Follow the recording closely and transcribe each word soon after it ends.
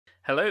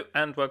Hello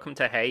and welcome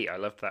to Hey, I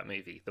Loved That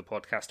Movie, the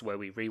podcast where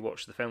we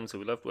rewatch the films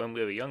we loved when we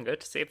were younger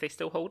to see if they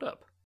still hold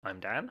up. I'm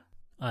Dan.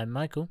 I'm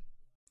Michael.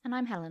 And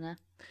I'm Helena.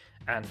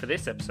 And for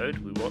this episode,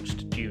 we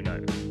watched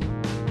Juno.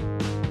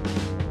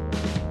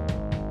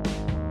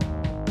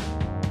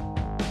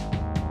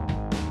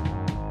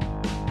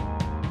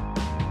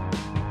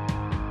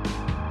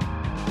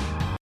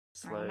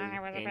 Slow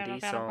indie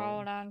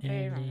song.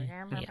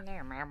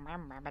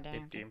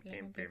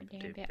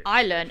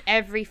 I learned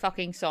every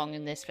fucking song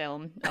in this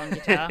film on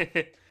guitar,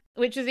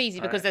 which was easy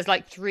because there's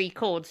like 3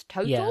 chords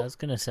total. Yeah, I was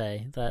going to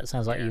say, that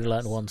sounds like you've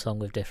learned one song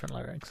with different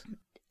lyrics.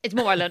 It's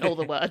more I learned all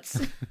the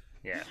words.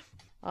 Yeah.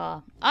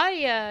 I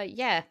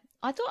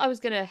thought I was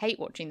going to hate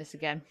watching this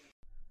again.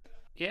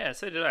 Yeah,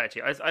 so did I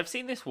actually. I've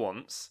seen this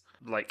once,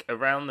 like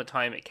around the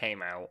time it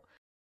came out,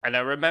 and I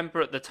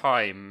remember at the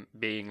time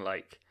being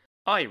like,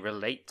 I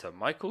relate to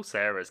Michael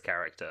Cera's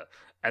character.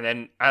 And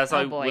then as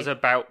I was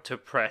about to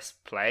press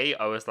play,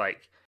 I was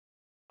like,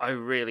 I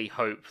really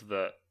hope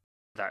that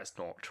that's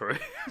not true.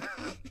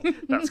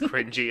 That's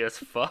cringy as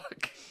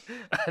fuck.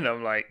 And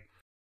I'm like,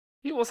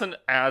 he wasn't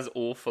as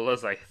awful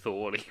as I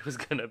thought he was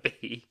going to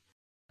be.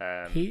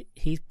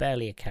 He's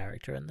barely a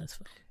character in this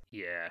film.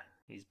 Yeah,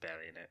 he's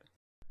barely in it.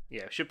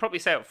 Yeah, should probably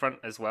say up front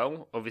as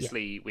well.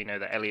 Obviously, we know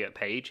that Elliot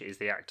Page is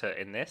the actor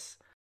in this.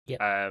 Yep.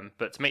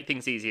 But to make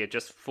things easier,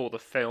 just for the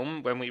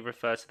film, when we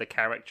refer to the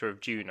character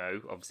of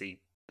Juno,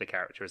 obviously the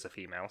character is a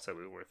female, so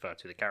we will refer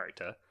to the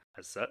character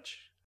as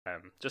such,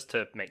 just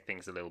to make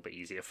things a little bit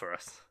easier for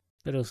us.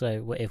 But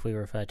also, if we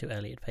refer to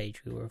Elliot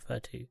Page, we will refer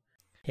to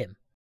him.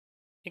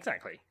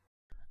 Exactly.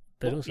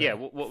 But also, yeah,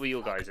 what were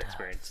your guys'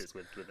 experiences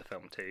with the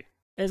film too?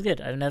 It was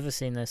good. I've never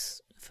seen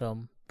this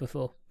film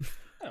before.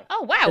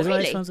 Oh wow, It was one of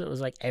really? those films that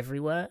was like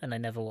everywhere, and I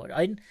never watched.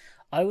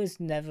 I was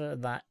never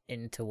that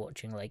into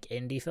watching like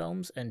indie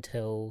films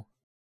until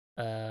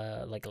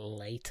like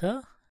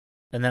later,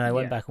 and then I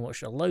went back and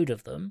watched a load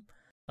of them.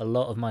 A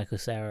lot of Michael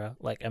Cera,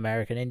 like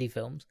American indie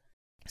films,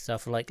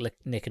 stuff like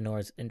Nick and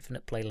Nora's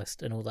Infinite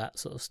Playlist and all that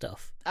sort of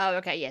stuff. Oh,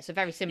 okay, yeah, so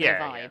very similar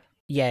vibe.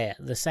 Yeah,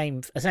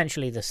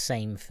 essentially the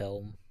same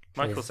film.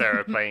 Michael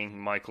Cera playing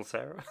Michael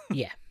Cera.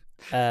 Yeah.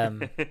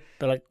 But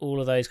like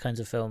all of those kinds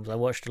of films, I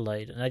watched a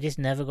load, and I just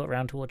never got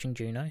around to watching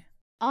Juno.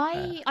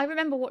 I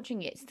remember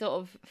watching it, sort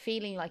of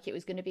feeling like it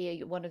was going to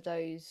be one of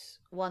those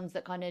ones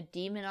that kind of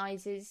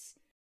demonizes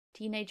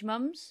teenage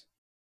mums.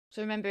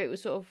 So I remember it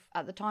was sort of,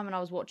 at the time when I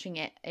was watching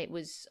it, I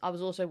was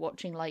also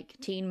watching like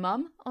Teen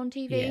Mum on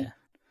TV.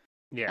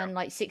 Yeah. And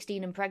like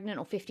 16 and Pregnant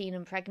or 15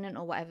 and Pregnant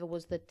or whatever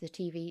was the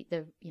TV,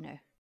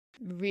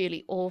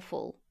 really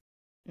awful,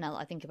 now that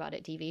I think about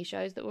it, TV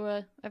shows that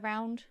were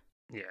around.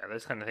 Yeah,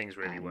 those kind of things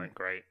really weren't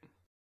great.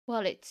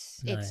 Well,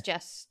 it's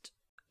just,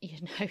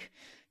 they're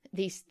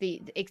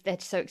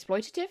so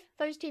exploitative,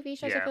 those TV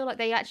shows. I feel like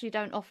they actually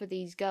don't offer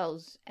these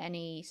girls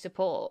any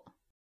support.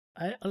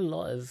 A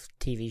lot of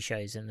TV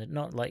shows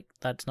not like,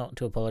 that's not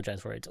to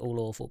apologise for it, it's all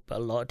awful, but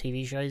a lot of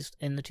TV shows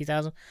in the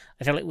 2000s,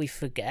 I feel like we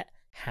forget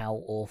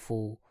how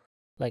awful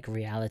like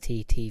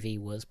reality TV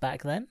was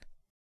back then.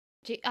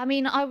 I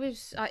mean,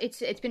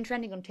 it's been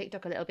trending on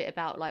TikTok a little bit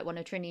about like one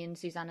of Trini and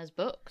Susanna's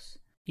books.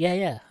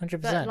 Yeah,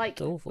 100%. But like,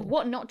 it's awful.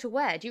 What not to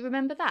wear? Do you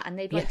remember that? And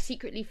they'd like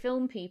secretly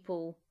film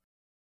people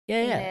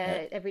in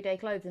their everyday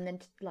clothes, and then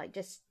like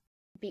just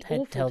be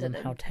awful tell to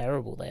them how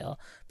terrible they are.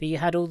 But you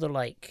had all the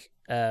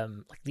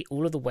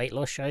all of the weight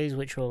loss shows,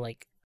 which were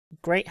like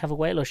great, have a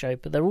weight loss show,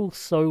 but they're all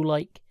so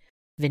like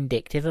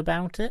vindictive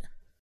about it.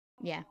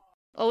 Yeah.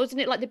 Or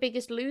wasn't it like The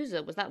Biggest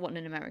Loser? Was that one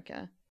in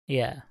America?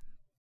 Yeah,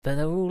 but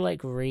they're all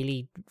like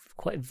really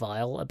quite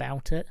vile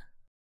about it.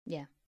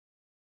 Yeah.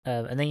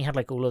 And then you had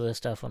like all of the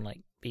stuff on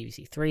like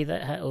BBC Three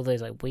that had all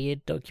those like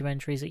weird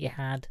documentaries that you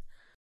had.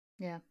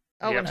 Yeah.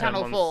 Oh, and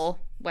Channel 4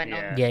 went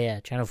on. Yeah.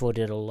 Channel 4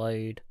 did a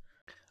load.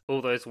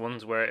 All those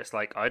ones where it's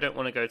like, I don't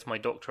want to go to my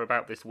doctor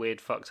about this weird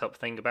fucked up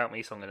thing about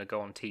me, so I'm going to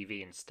go on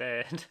TV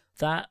instead.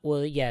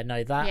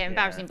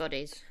 Embarrassing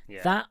bodies.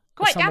 Yeah. That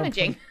quite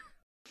damaging.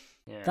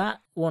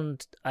 That one,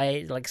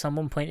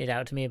 someone pointed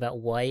out to me about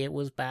why it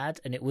was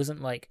bad, and it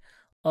wasn't like,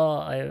 oh,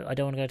 I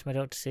don't want to go to my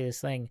doctor to see this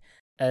thing.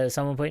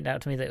 Someone pointed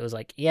out to me that it was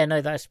like,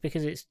 that's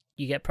because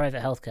you get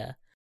private healthcare.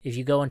 If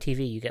you go on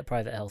TV, you get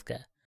private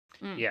healthcare.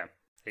 Yeah,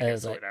 it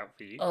gets sorted out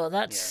for you. Oh,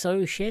 that's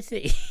so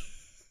shitty.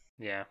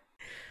 Yeah.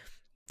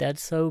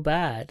 That's so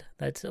bad.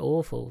 That's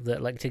awful.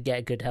 That like to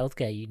get good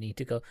healthcare, you need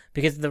to go,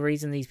 because the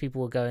reason these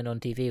people were going on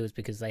TV was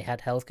because they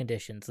had health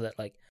conditions that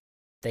like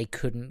they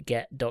couldn't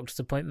get doctor's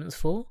appointments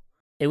for.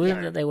 It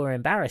wasn't that they were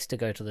embarrassed to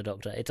go to the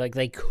doctor. It's like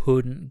they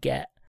couldn't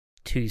get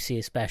to see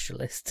a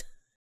specialist.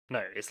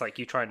 No, it's like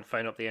you try and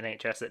phone up the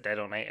NHS at dead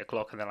on 8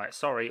 o'clock and they're like,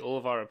 sorry, all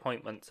of our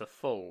appointments are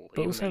full.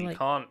 But even also, though you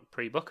can't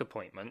pre-book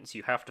appointments,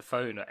 you have to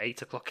phone at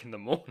 8 o'clock in the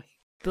morning.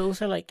 But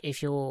also, like,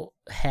 if your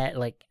hair,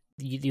 like,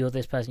 you're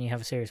this person, you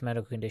have a serious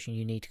medical condition,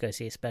 you need to go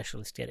see a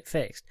specialist to get it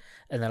fixed.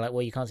 And they're like,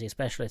 well, you can't see a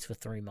specialist for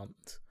 3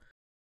 months.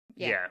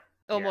 Yeah.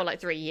 Or more like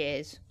 3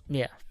 years.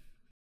 Yeah.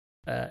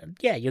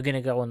 You're going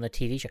to go on the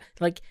TV show.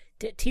 Like,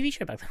 TV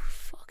show back then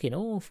were fucking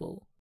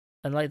awful.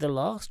 And like the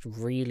last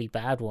really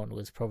bad one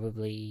was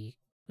probably,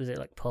 was it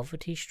like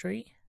Poverty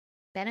Street?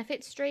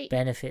 Benefit Street.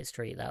 Benefit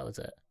Street, that was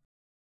it.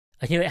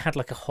 I knew it had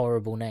like a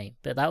horrible name,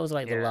 but that was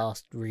like the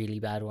last really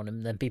bad one,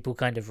 and then people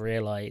kind of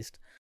realised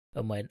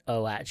and went,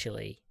 "Oh,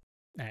 actually,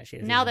 this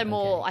now they're isn't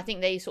more. okay." I think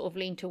they sort of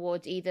lean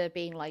towards either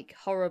being like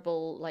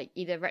horrible, like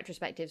either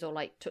retrospectives or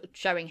like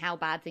showing how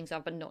bad things are,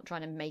 but not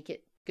trying to make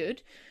it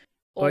good.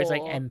 Or it's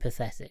like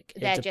empathetic.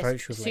 They're Its approach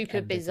just was super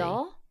like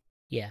bizarre.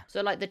 Yeah.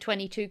 So like the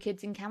 22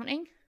 kids in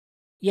counting.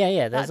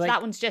 Yeah. There's like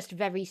that one's just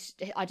very.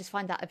 I just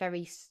find that a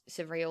very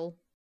surreal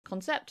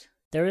concept.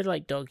 there is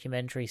like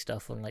documentary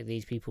stuff on like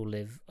these people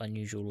live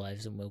unusual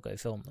lives and we'll go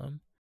film them.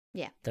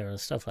 Yeah. There are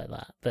stuff like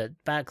that, but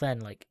back then,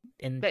 like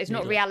but it's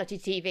not reality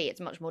TV. It's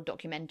much more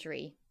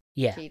documentary.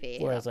 Yeah.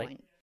 TV. Whereas like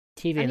point.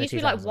 TV and in the used to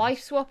be like 2000s.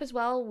 Wife Swap as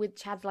well,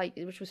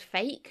 which was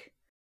fake.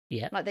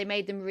 Yeah. Like they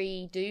made them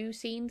redo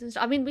scenes and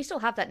stuff. I mean, we still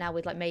have that now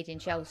with like Made in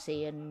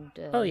Chelsea and.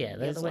 Oh yeah, the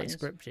there's other like ones.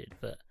 scripted,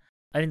 but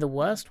I mean the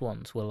worst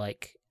ones were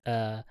like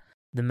the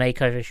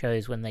makeover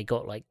shows when they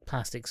got like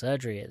plastic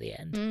surgery at the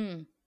end.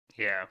 Mm.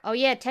 Yeah. Oh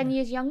yeah, 10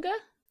 years younger.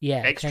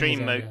 Yeah, Extreme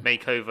 10 years younger.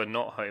 Makeover,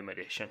 not Home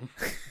Edition,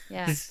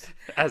 Yeah.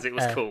 as it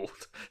was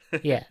called.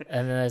 Yeah,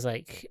 and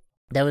then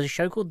there was a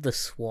show called The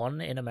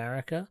Swan in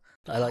America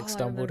that I like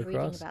stumbled I remember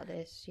across, reading about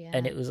this. Yeah.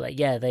 and it was like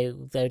they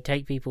would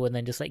take people and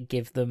then just like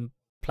give them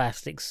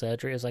plastic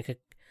surgery. It was like a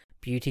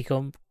beauty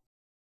comp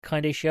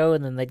kind of show,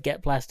 and then they'd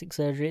get plastic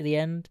surgery at the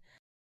end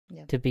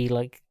to be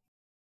like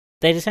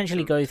they'd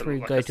essentially go To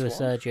look like go a to a swan?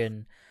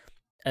 surgeon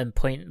and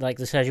point like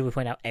the surgeon would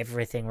point out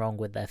everything wrong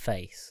with their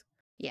face.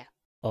 Yeah.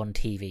 On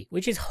TV,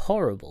 which is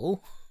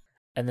horrible.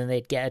 And then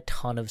they'd get a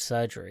ton of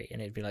surgery,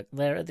 and it'd be like,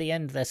 they're at the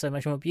end, they're so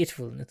much more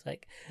beautiful. And it's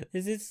like,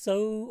 this is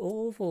so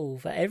awful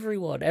for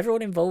everyone.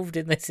 Everyone involved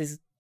in this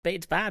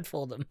it's bad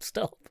for them.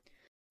 Stop.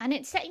 And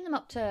it's setting them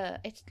up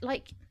to. It's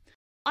like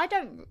I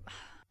don't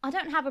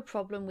have a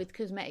problem with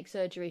cosmetic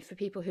surgery for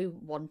people who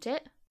want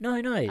it. No.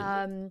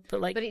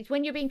 But it's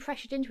when you're being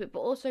pressured into it, but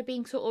also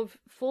being sort of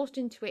forced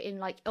into it in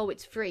like, oh,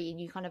 it's free and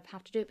you kind of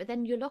have to do it. But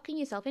then you're locking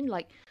yourself in.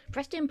 Like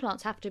breast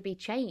implants have to be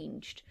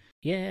changed.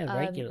 yeah,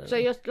 regularly. So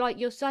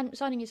you're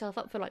signing yourself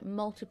up for like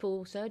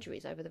multiple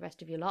surgeries over the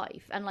rest of your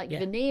life, and like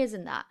veneers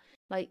and that.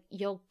 Like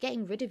you're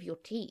getting rid of your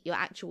teeth, your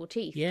actual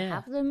teeth, to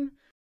have them,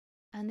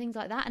 and things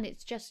like that. And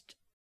it's just,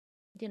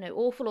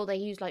 awful. Or they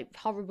use like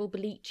horrible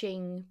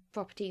bleaching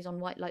properties on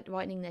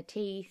whitening their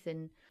teeth,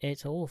 and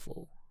it's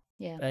awful.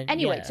 yeah. And,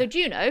 Anyway, so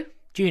Juno. Yeah,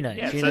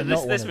 Juno, so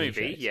not this one of these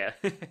movie,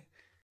 shows.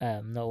 yeah.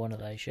 Not one of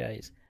those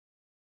shows.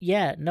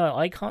 Yeah, no,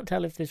 I can't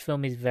tell if this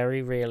film is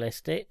very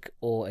realistic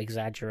or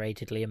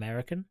exaggeratedly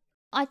American.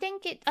 I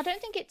don't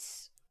think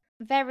it's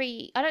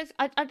very. I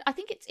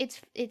think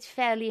it's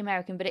fairly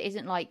American, but it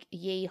isn't like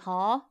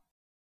yeehaw.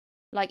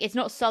 Like it's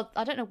not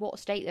I don't know what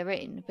state they're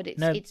in, but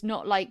it's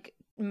not like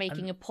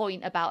making a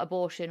point about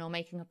abortion or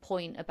making a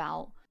point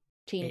about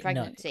teen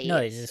pregnancy. No,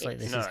 it's just like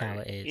this is how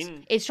it is.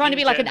 It's trying to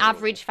be like an general,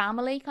 average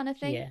family kind of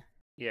thing. Yeah.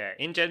 Yeah,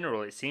 in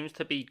general, it seems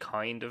to be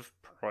kind of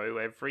pro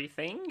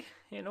everything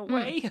in a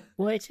way.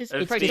 Well, it's just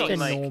Of a being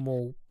like-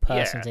 normal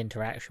person's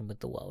interaction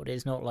with the world.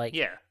 It's not like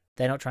Yeah,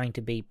 they're not trying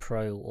to be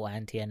pro or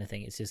anti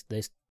anything. It's just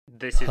this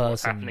this is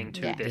what's person, happening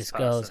to Yeah. this this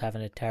person. girl's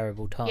having a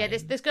terrible time. Yeah,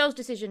 this girl's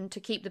decision to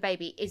keep the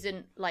baby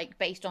isn't like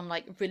based on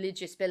like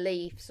religious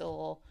beliefs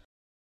or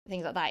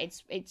things like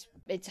that.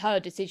 It's her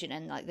decision,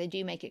 and like they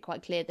do make it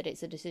quite clear that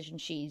it's a decision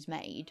she's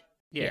made.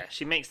 Yeah,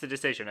 she makes the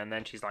decision, and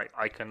then she's like,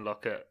 I can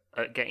look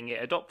at getting it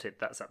adopted.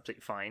 That's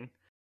absolutely fine.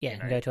 Yeah, you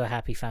and know. go to a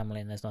happy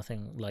family, and there's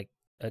nothing like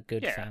a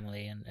good Yeah.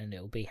 family, and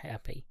it'll be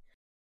happy.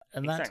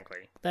 And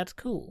Exactly. that's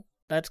cool.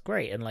 That's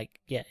great. And like,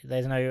 yeah,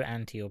 there's no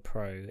anti or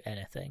pro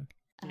anything.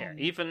 Yeah,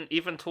 Um,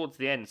 even towards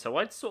the end. So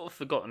I'd sort of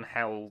forgotten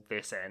how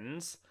this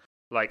ends.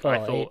 Like, Oh,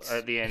 I thought it's-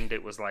 at the end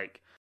it was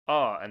like,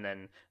 and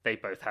then they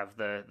both have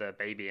the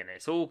baby, and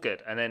it's all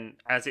good. And then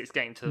as it's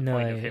getting to the No,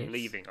 point of him it's-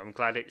 leaving, I'm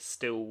glad it's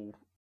still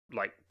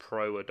like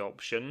pro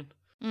adoption.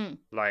 Mm.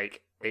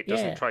 Like it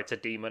doesn't Yeah. try to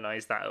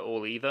demonize that at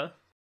all either.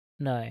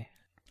 No.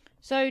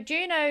 So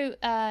Juno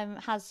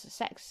has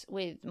sex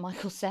with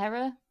Michael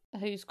Cera,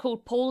 who's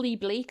called Paulie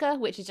Bleecker,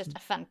 which is just a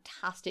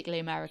fantastically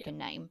American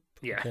name.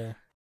 Yeah, The-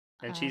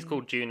 and she's Um,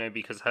 called Juno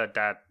because her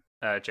dad,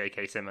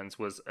 J.K. Simmons,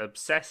 was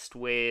obsessed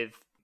with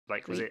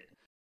was Greek- it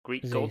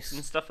Greek Zeus. gods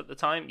and stuff at the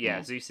time? Yeah,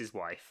 Yeah. Zeus's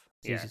wife.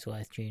 Zeus's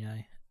wife,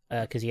 Juno.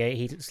 Because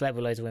he slept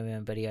with loads of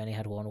women, but he only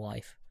had one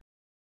wife,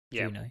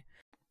 Yeah, Juno.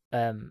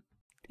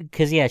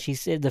 Because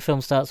the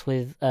film starts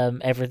with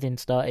everything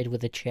started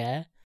with a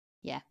chair.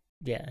 Yeah.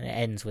 Yeah, and it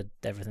ends with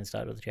everything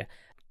started with a chair.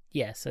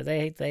 Yeah, so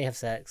they have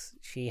sex.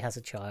 She has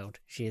a child.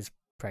 She is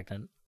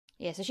pregnant.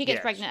 Yeah, so she gets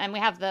Yeah. pregnant, and we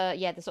have the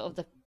sort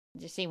of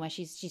the scene where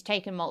she's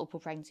taken multiple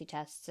pregnancy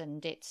tests,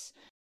 and it's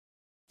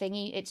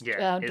thingy. It's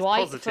Yeah, it's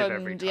Dwight positive from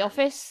every The time.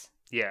 Office.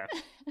 yeah.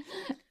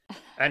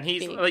 And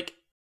he's Big. like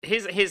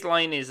his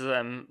line is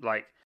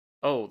like,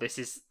 oh, this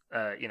is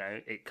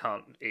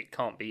it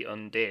can't be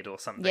undid or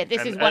something. Yeah, this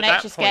And is at one that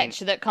extra sketch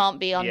that can't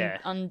be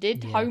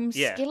undid. Yeah. Home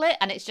Yeah. skillet,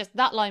 and it's just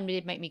that line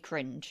did make me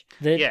cringe.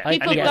 Yeah, I-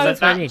 People yeah, don't at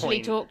that actually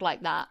point- talk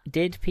like that.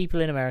 Did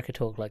people in America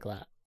talk like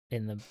that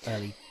in the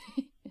early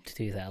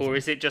 2000s? Or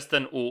is it just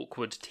an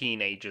awkward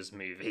teenagers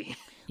movie?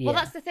 Well,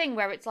 that's the thing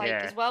where it's like Yeah.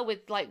 as well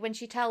with like when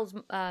she tells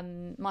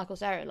Michael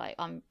Cera like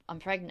I'm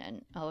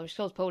pregnant, or she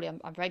tells Paulie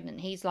I'm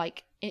pregnant. He's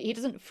like he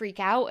doesn't freak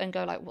out and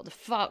go like what the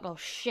fuck, oh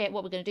shit,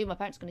 what we're gonna do? My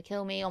parents are gonna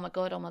kill me. Oh my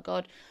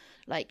god,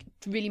 like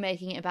really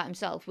making it about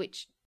himself,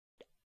 which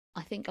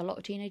I think a lot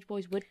of teenage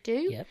boys would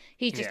do. Yep.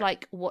 He's just Yeah.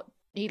 like what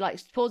he like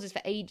pauses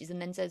for ages and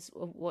then says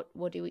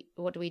what do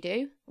we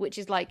do? Which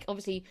is like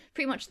obviously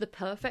pretty much the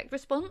perfect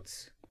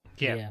response.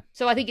 Yeah.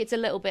 So I think it's a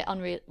little bit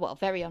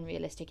very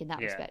unrealistic in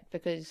that Yeah. respect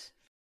because.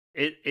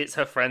 It's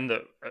her friend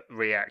that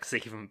reacts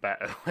even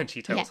better when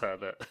she tells her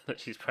that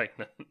she's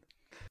pregnant.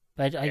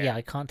 But Yeah.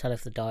 I can't tell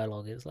if the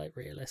dialogue is like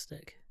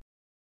realistic.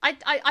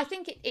 I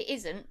think it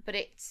isn't, but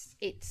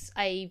it's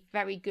a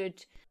very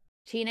good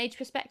teenage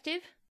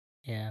perspective.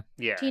 Yeah.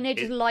 Yeah,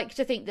 Teenagers like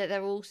to think that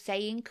they're all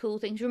saying cool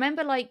things.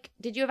 Remember, like,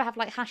 did you ever have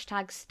like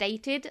hashtag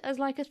stated as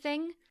like a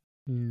thing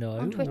No.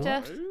 on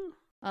Twitter?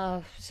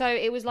 No. So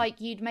it was like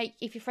you'd make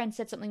if your friend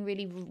said something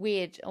really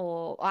weird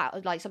or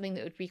like something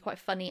that would be quite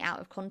funny out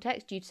of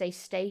context, you'd say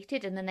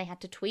stated, and then they had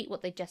to tweet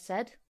what they just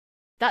said.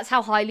 That's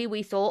how highly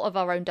we thought of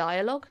our own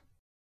dialogue.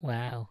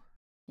 Wow.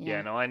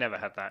 Yeah, no, I never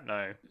had that.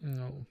 No.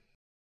 No.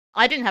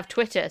 I didn't have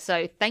Twitter,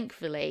 so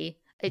thankfully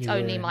it's You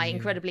only were my new.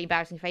 incredibly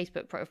embarrassing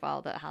Facebook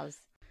profile that has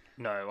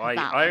No,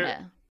 that on it.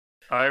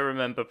 I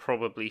remember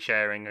probably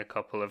sharing a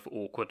couple of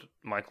awkward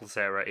Michael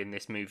Cera in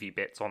this movie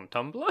bits on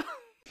Tumblr.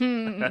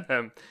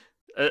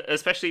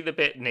 Especially the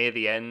bit near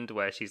the end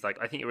where she's like,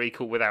 I think you're really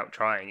cool without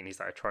trying. And he's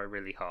like, I try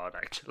really hard,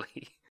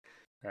 actually.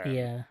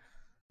 Yeah.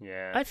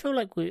 Yeah. I feel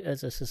like we,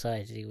 as a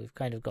society, we've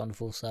kind of gone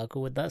full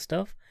circle with that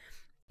stuff.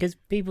 Because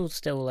people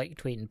still like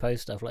tweet and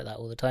post stuff like that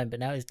all the time, but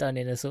now it's done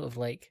in a sort of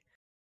like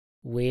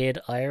weird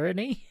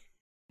irony,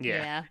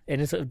 Yeah. in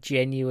a sort of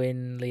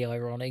genuinely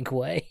ironic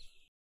way.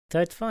 So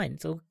it's fine.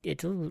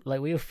 It's all like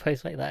we will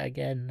post like that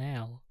again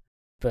now.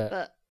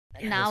 But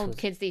yeah, now this was-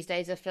 kids these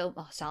days are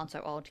sounds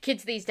so odd.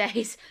 Kids these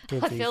days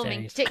Kids are these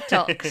filming days.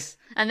 TikToks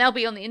and they'll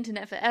be on the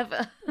internet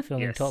forever.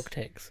 filming Yes. talk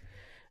ticks.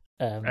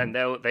 And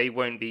they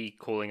won't be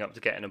calling up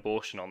to get an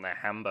abortion on their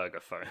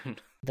hamburger phone.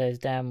 Those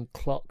damn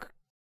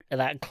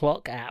that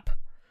clock app.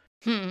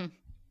 Hmm.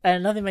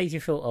 And nothing makes you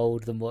feel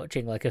old than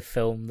watching like a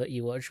film that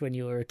you watched when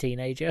you were a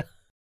teenager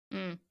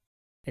Mm.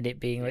 and it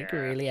being like Yeah.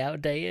 really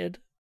outdated.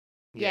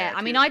 Yeah,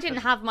 I mean, I didn't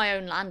have my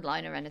own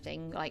landline or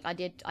anything. Like, I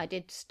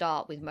did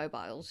start with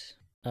mobiles.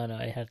 Oh no,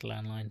 I had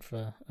landline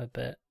for a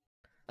bit.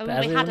 I But mean,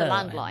 as we we had a all know,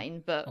 I'm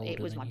landline, but it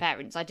older was than my you.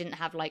 parents. I didn't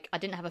have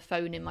a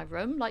phone in my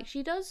room like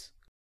she does.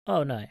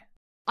 Oh no.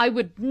 I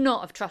would not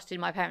have trusted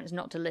my parents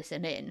not to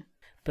listen in.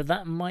 But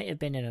that might have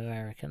been an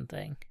American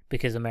thing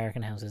because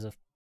American houses are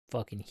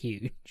fucking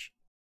huge.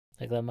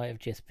 Like that might have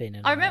just been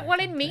an I remember, well,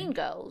 in American Mean thing.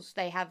 Girls,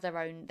 they have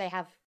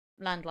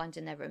landlines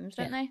in their rooms,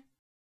 don't they?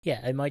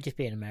 Yeah, it might just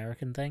be an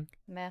American thing.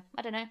 Yeah,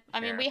 I don't know. I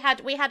mean, Yeah.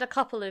 we had a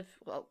couple of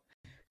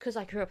because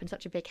I grew up in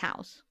such a big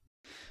house.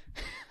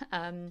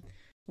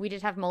 We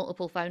did have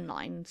multiple phone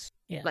lines,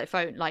 Yeah.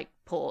 like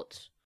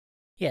ports.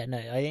 Yeah, no,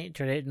 I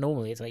think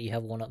normally it's like you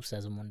have one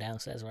upstairs and one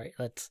downstairs, right?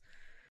 That's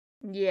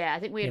Yeah, I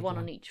think we had Yeah, one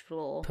but- on each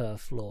floor. per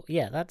floor.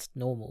 Yeah, that's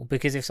normal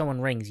because if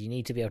someone rings, you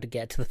need to be able to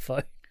get to the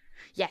phone.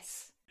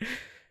 Yes.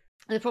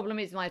 The problem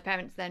is my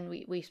parents then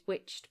we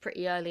switched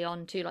pretty early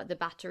on to like the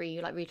battery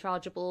like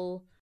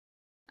rechargeable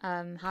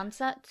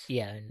handsets.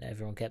 Yeah, and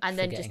everyone kept And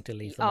then forgetting just to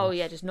leave them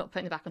off. just not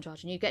putting it back on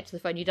charge, and you get to the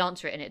phone, you'd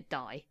answer it, and it'd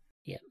die.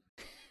 Yep.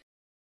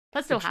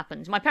 That still Which-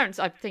 happens. My parents,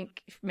 I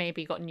think,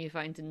 maybe got new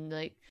phones in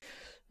the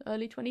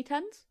early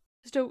 2010s.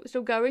 Still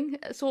going,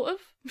 sort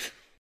of.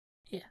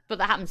 Yeah. But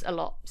that happens a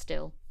lot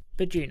still.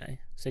 But Juno.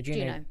 So Juno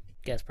Juno.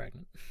 gets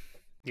pregnant.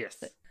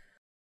 Yes.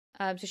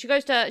 So she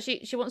goes to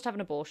she wants to have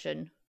an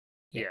abortion.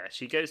 Yeah,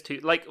 she goes to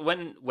like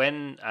when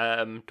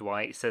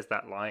Dwight says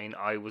that line,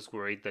 I was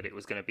worried that it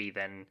was going to be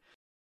then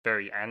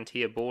very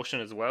anti-abortion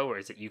as well, or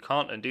is it you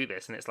can't undo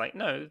this? And it's like,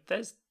 no,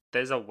 there's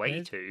a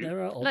way to.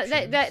 There are Like,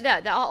 options.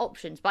 there are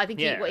options, but I think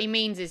Yeah. what he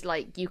means is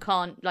like you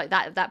can't like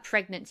that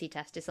pregnancy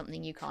test is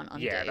something you can't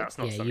undo. Yeah, that's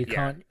not Yeah, something. you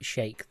can't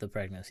shake the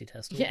pregnancy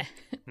test. Yeah.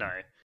 No,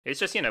 it's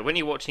just when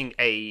you're watching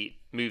a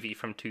movie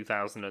from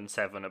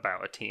 2007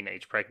 about a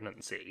teenage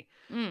pregnancy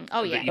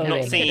Oh yeah. that you've Oh,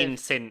 not yeah. seen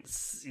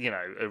since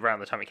around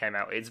the time it came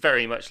out, it's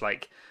very much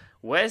like,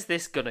 where's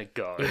this gonna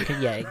go?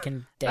 It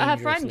can But her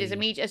friend is dangerously-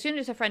 immediate. As soon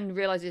as her friend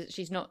realizes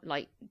she's not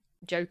like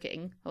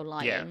joking or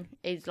lying,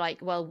 is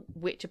like, well,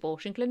 which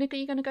abortion clinic are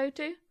you going to go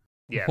to?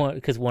 Yeah,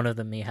 Because one of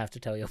them you have to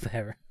tell your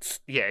parents.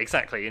 yeah,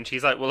 exactly. And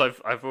she's like, well,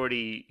 I've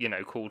already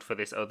called for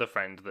this other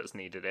friend that's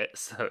needed it,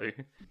 so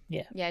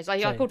Yeah. Yeah, it's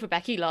like I So- called for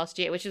Becky last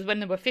year, which is when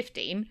they were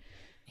 15.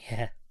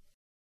 Yeah.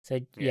 So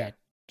Yeah.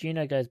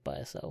 Juno goes by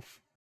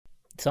herself.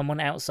 Someone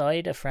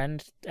outside, a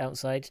friend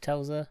outside,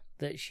 tells her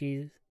that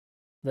she's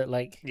that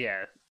like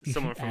Yeah,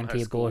 someone from her school.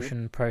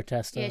 anti-abortion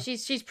protester. Yeah,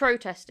 she's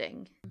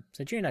protesting.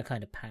 So Juno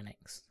kind of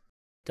panics,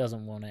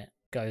 doesn't want it,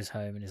 goes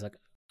home, and is like,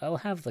 "I'll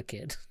have the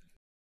kid."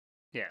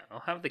 Yeah, I'll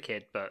have the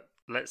kid, but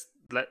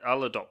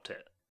I'll adopt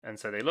it. And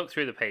so they look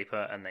through the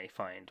paper and they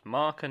find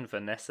Mark and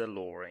Vanessa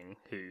Loring,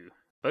 who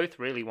both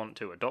really want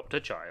to adopt a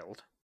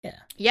child. Yeah.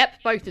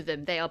 Yep, both of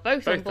them. They are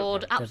both on Both of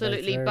board. them.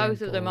 Absolutely, They're both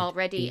very of them on are board,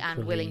 ready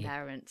and willing equally.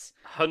 parents.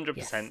 100%,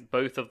 Yes.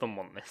 both of them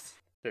want this.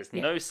 There's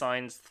Yeah. no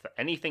signs for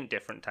anything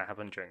different to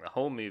happen during the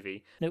whole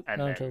movie. Nope, And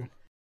not then at all.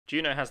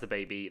 Juno has the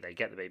baby, they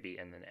get the baby,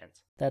 and then it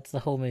ends. That's the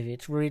whole movie.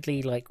 It's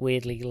really like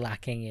weirdly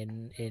lacking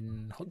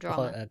in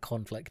Drama.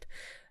 conflict.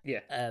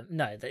 Yeah.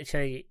 No,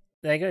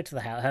 they go to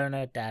the house. Her and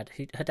her dad.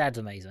 Her dad's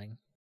amazing.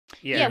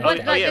 Yeah,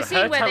 but, oh, like, yeah, the scene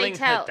her where they telling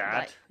tell, her dad.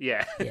 like-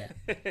 Yeah.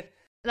 Yeah.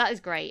 That is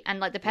great. And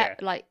like the pet,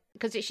 Yeah. like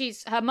because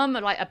she's her mum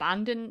like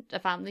abandoned a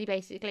family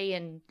basically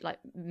and like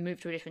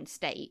moved to a different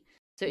state.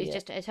 So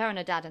it's her and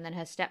her dad, and then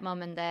her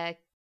stepmom and their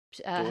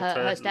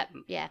her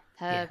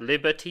Yeah.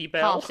 Liberty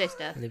Bell. half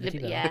sister. Liberty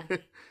Bell. Yeah,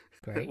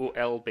 Great. Or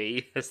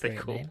LB, as they Great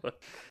call name. her.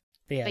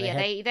 But yeah, but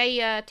yeah,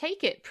 they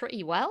take it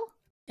pretty well.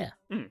 they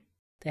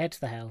head to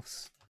the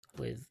house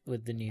with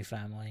the new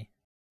family.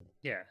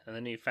 Yeah, and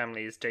the new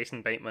family is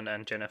Jason Bateman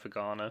and Jennifer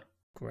Garner.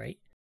 Great.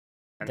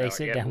 And They they're like,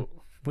 sit yeah, down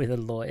with a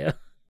lawyer,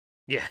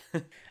 Yeah.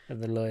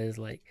 and the lawyer's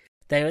like,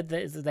 they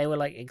were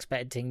like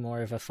expecting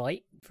more of a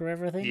fight for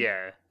everything.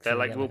 Yeah. So They're they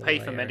like, get we'll the pay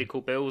for lawyer.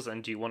 medical bills,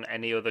 and do you want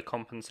any other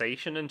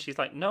compensation? And she's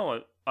like,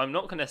 no, I'm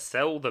not going to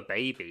sell the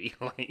baby.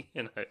 Like,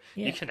 Yeah.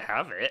 you can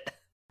have it.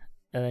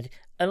 And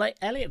like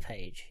Elliot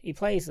Page, he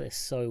plays this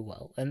so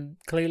well, and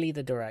clearly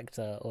the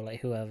director or like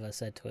whoever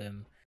said to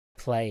him,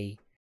 play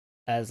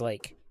as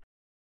like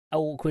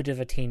awkward of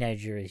a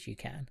teenager as you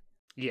can.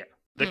 Yeah.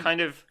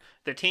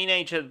 The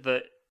teenager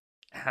that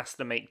has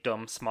to make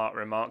dumb, smart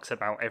remarks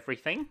about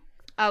everything.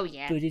 Oh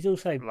yeah. But he's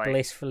also Like-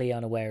 blissfully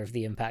unaware of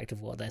the impact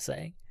of what they're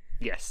saying.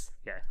 Yes.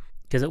 Yeah.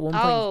 Because at one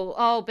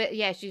point, But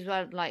yeah, she's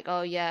like,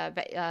 oh yeah,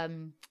 but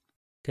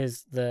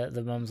because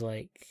the mum's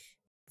like,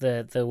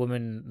 the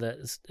woman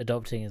that's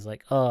adopting is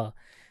like, oh,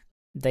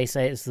 they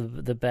say it's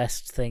the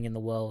best thing in the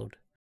world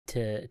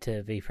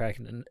to be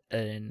pregnant,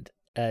 and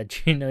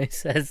Juno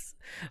says,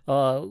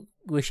 oh,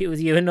 wish it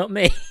was you and not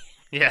me.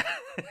 Yeah.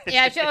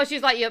 yeah,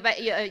 she's like, you're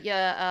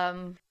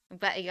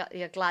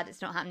glad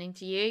it's not happening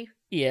to you,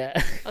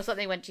 Yeah. or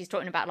something when she's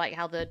talking about like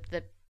how the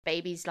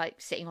baby's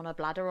like sitting on her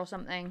bladder or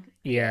something.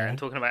 Yeah. And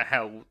talking about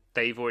how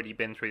they've already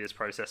been through this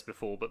process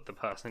before, but the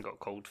person got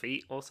cold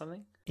feet or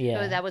something.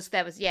 Yeah. So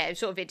there was yeah, it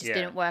sort of it just Yeah.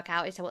 didn't work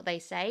out is what they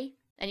say,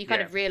 and you kind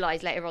Yeah. of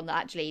realise later on that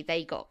actually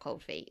they got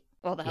cold feet,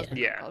 or the husband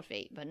Yeah. got cold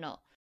feet, but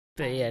not.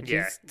 But yeah,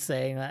 Yeah. just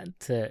saying that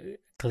to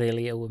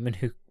clearly a woman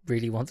who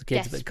really wants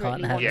kids but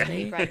can't Desperately have wants to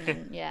any. be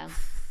pregnant. Yeah.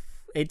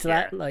 It's Yeah.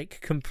 that like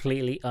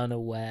completely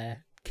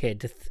unaware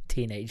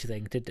teenage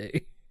thing to do.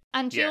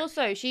 And she Yeah.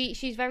 also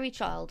she's very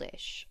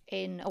childish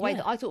in a way Yeah.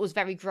 that I thought was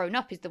very grown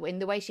up. Is in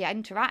the way she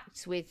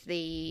interacts with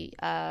the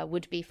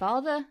would be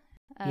father.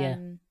 Yeah.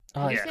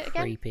 Oh, who is it's it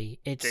again? creepy.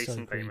 It's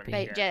Jason so Bateman,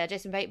 creepy. yeah.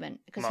 Jason Bateman,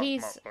 because Mark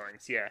he's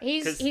Lawrence, yeah.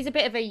 he's a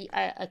bit of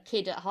a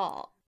kid at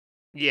heart,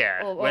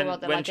 Yeah. or when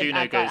rather when like Juno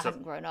a guy goes that up,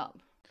 hasn't grown up.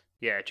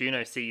 yeah,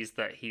 Juno sees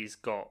that he's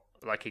got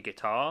like a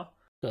guitar,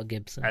 Got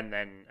Gibson. and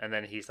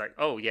then he's like,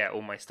 oh yeah,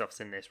 all my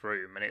stuff's in this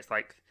room, and it's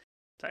like,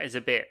 that is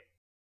a bit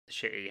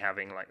shitty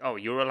having like, oh,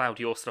 you're allowed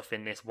your stuff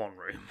in this one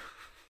room.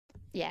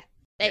 Yeah,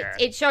 Yeah.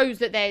 it shows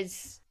that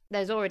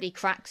there's already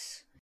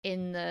cracks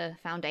in the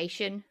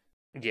foundation.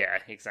 Yeah,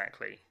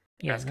 exactly.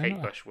 Yeah, As no, Kate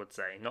no. Bush would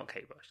say, not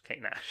Kate Bush,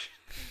 Kate Nash.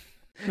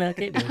 No,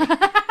 Kate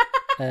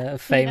Bush,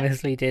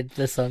 famously did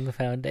the song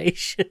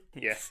Foundation.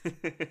 Yeah.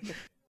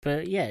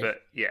 But yeah,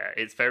 But yeah,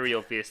 it's very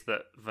obvious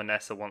that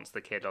Vanessa wants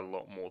the kid a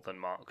lot more than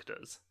Mark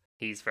does.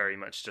 He's very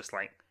much just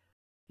like,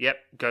 yep,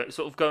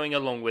 sort of going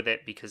along with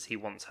it because he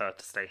wants her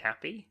to stay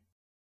happy.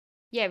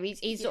 Yeah,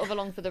 he's sort of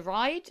along for the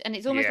ride, and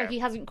it's almost Yeah. like he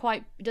doesn't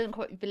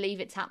quite believe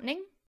it's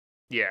happening.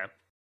 Yeah.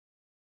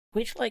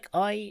 which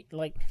I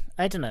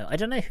don't know. I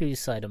don't know whose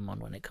side I'm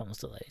on when it comes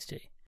to those two.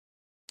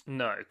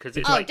 No, because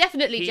it's Oh, like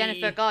definitely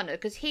Jennifer Garner,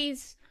 because he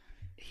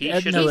no,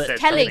 should have at said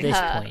telling something. this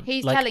her, point.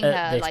 he's Like, telling at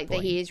her this like that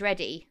point. he is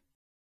ready.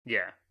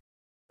 Yeah,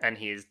 and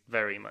he is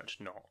very much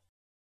not,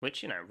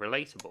 which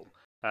relatable.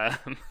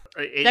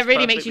 That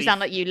really makes you sound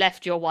like you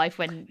left your wife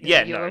when you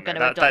were going to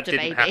that adopt a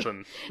didn't baby.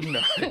 happen.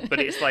 No, but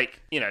it's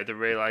like the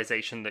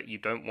realization that you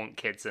don't want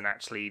kids and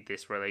actually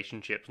this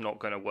relationship's not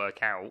going to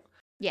work out.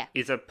 Yeah,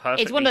 is a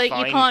perfectly it's one of the,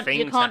 fine thing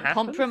you to can't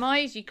happen.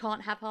 compromise. You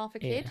can't have half a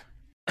Yeah. kid.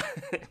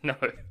 No,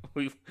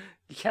 you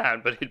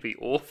can, but it'd be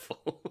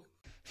awful.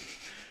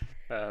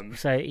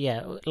 So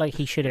yeah, like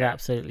he should have Yeah.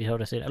 absolutely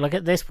told us sooner. Like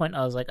at this point,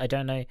 I was like, I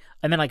don't know.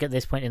 I mean, like at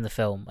this point in the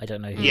film, I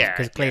don't know who. Yeah,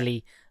 because yeah.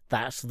 clearly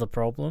that's the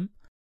problem.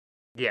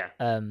 Yeah,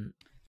 Didn't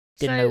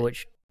So- know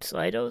which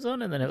side I was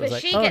on, and then it was But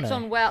like, she oh gets no.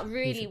 on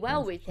really He's a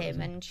well nice with him,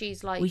 person. and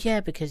she's like, Well, yeah,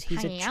 because he's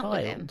a hanging out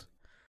with him. child.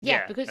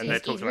 yeah, because and they're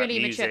he's talking really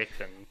about mature, music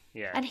and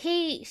yeah, and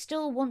he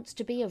still wants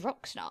to be a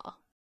rock star,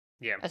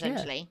 yeah.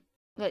 essentially.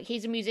 Like,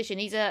 he's a musician.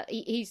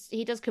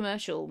 He does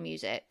commercial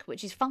music,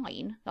 which is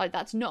fine. Like,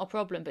 that's not a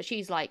problem. But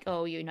she's like,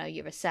 oh, you're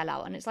a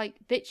sellout, and it's like,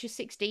 bitch, you're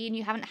 16.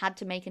 You haven't had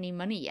to make any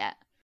money yet.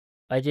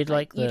 I did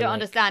like you don't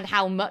understand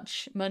how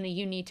much money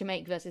you need to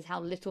make versus how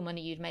little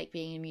money you'd make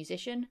being a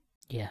musician.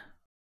 Yeah.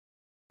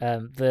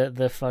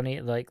 The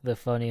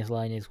funniest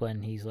line is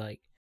when he's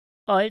like,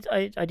 "Oh,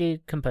 I do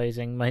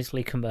composing,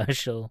 mostly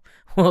commercial."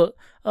 What?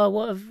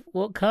 Oh,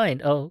 what kind?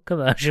 Oh,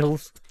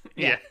 commercials.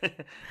 Yeah.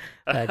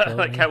 I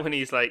like how when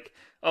he's like,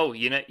 "Oh,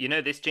 you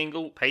know this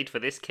jingle paid for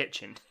this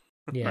kitchen."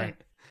 Yeah. Right.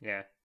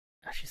 Yeah.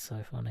 That's just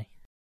so funny.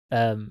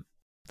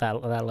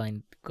 That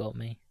line got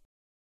me.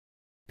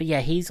 But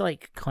yeah, he's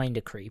like kind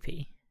of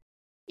creepy.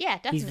 Yeah,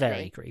 definitely. He's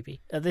very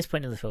creepy. At this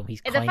point in the film,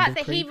 he's kind the of fact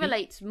that creepy. he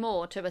relates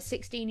more to a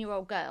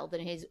 16-year-old girl than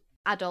his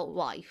adult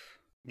wife.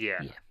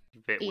 Yeah. A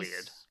bit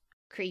weird.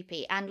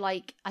 Creepy. And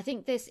like, I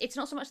think it's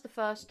not so much the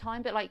first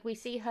time, but like we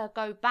see her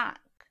go back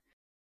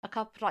a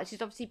couple, like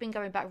she's obviously been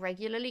going back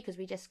regularly because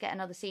we just get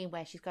another scene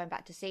where she's going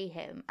back to see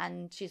him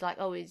and she's like,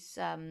 oh, is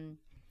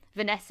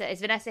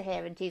Vanessa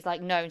here? And he's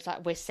like, no. And it's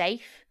like, we're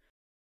safe.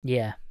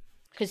 Yeah.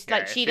 Because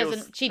like she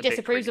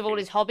disapproves of all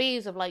his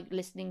hobbies of like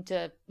listening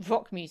to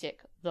rock music,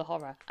 the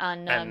horror,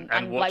 and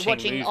like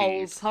watching movies.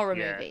 Old horror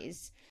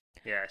movies.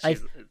 Yeah,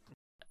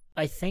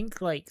 I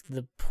think like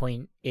the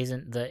point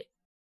isn't that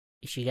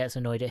she gets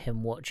annoyed at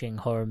him watching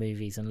horror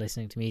movies and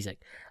listening to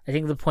music. I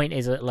think the point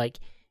is that like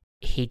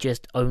he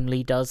just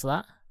only does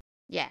that.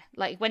 Yeah,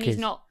 like when he's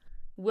not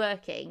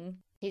working,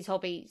 his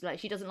hobbies, like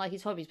she doesn't like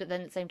his hobbies, but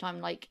then at the same time,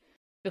 like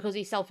because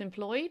he's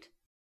self-employed.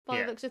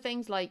 By the looks of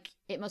things, like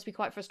it must be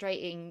quite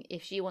frustrating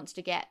if she wants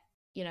to get,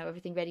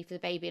 everything ready for the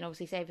baby and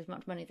obviously save as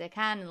much money as they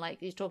can. And like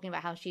he's talking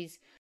about how she's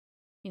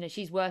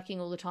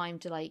working all the time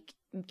to like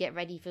get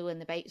ready for when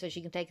the baby, so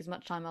she can take as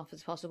much time off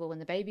as possible when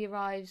the baby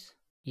arrives.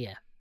 Yeah.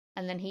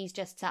 And then he's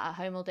just sat at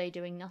home all day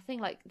doing nothing.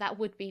 Like that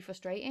would be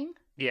frustrating.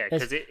 Yeah,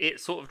 because it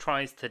sort of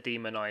tries to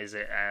demonize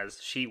it as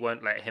she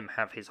won't let him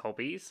have his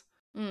hobbies.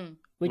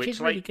 Which is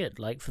really good.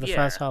 Like for the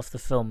first half of the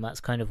film, that's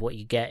kind of what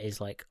you get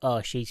is like,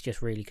 oh, she's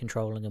just really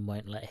controlling and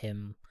won't let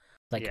him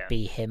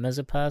be him as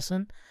a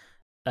person.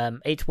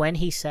 It's when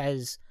he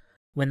says,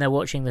 when they're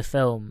watching the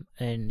film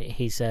and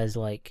he says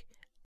like,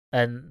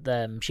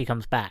 and she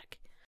comes back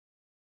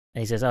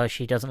and he says, oh,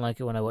 she doesn't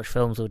like it when I watch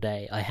films all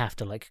day. I have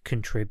to like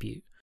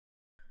contribute.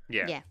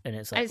 Yeah. And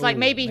it's like,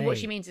 maybe what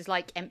she means is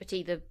like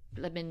empty the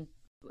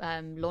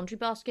laundry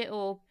basket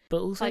or but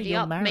also tidy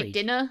you're up, married. make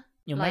dinner.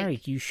 You're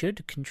married, you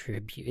should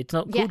contribute. It's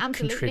not called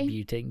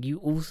contributing. You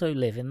also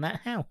live in that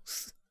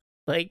house.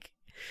 Like,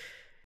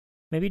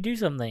 maybe do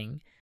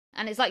something.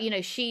 And it's like,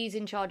 she's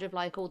in charge of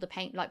like all the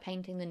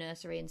painting the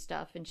nursery and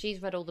stuff, and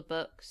she's read all the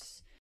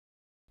books.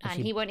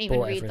 And he won't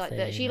even read like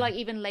that. She like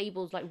even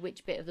labels like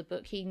which bit of the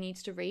book he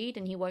needs to read,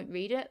 and he won't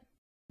read it.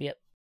 Yep.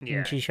 Yeah.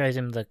 And she shows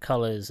him the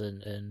colours,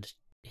 and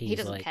he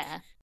doesn't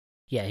care.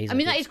 Yeah,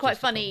 that is quite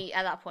funny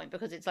at that point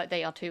because it's like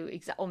they are two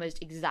almost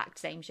exact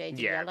same shades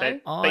of yellow.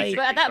 But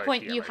at that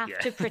point, you have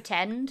to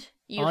pretend.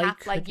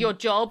 Your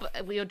job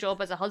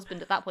as a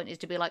husband at that point is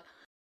to be like,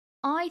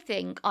 I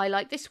think I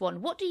like this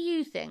one. What do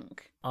you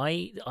think?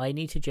 I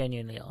need to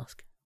genuinely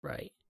ask,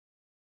 right?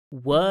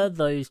 Were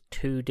those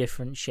two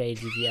different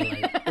shades of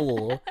yellow,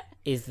 or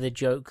is the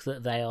joke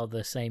that they are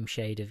the same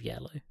shade of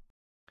yellow?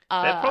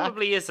 There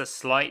probably is a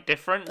slight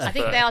difference. I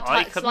think they are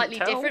slightly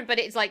tell. different, but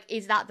it's like,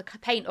 is that the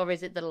paint or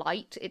is it the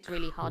light? It's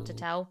really hard to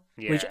tell.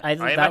 Yeah. Which I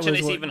imagine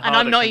it's even harder. And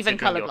I'm not even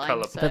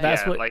colourblind. So. But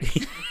that's what... like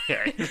you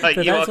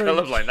are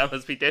colourblind. That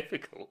must be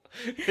difficult.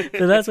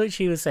 But that's what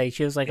she was saying.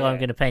 She was like, "Oh, I'm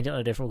going to paint it on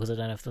a different because I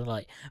don't have the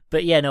light."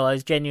 But yeah, no, I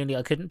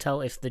couldn't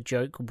tell if the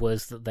joke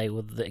was that they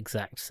were the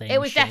exact same.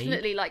 It was shade.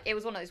 definitely like it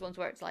was one of those ones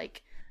where it's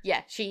like,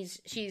 yeah,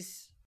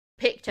 she's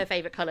picked her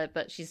favourite colour,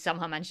 but she's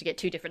somehow managed to get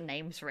two different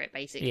names for it,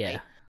 basically.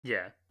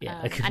 Yeah.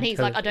 And he's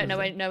like, I don't know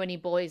any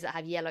boys that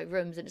have yellow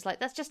rooms, and it's like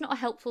that's just not a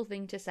helpful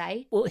thing to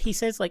say. Well, he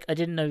says like, I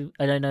don't know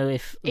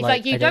if it's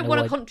like you don't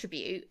want to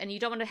contribute, and you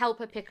don't want to help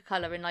her pick a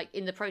color, and like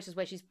in the process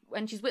where she's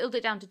whittled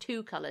it down to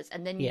two colors,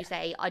 and then you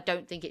say, I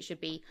don't think it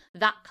should be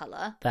that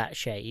color, that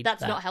shade.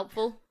 That's not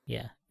helpful.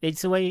 Yeah,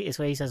 it's the way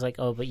he says like,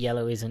 oh, but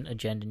yellow isn't a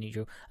gender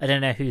neutral. I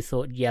don't know who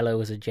thought yellow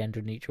was a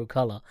gender neutral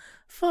color.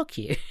 Fuck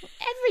you.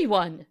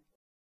 Everyone.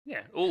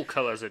 Yeah, all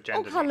colours are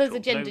gender neutral. All colours are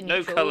gender neutral.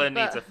 No colour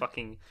needs a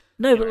fucking...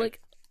 No, but like,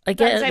 I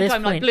get at the same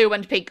time, point, like blue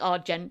and pink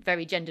are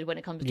very gendered when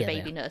it comes to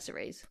baby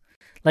nurseries.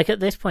 Like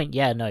at this point,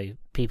 yeah, no,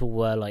 people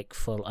were like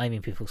full. I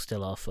mean, people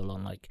still are full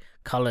on like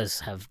colours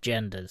have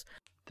genders.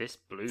 This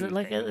blue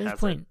like, thing at this has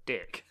point, a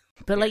dick.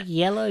 But like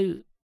yellow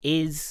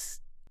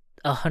is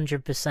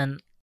 100%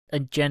 a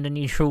gender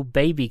neutral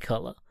baby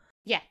colour.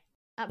 Yeah,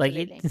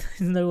 absolutely. Like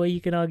there's no way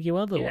you can argue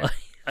otherwise. Yeah.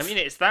 I mean,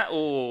 it's that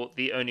or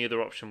the only other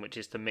option, which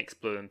is to mix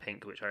blue and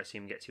pink, which I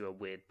assume gets you a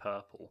weird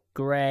purple.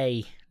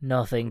 Grey.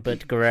 Nothing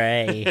but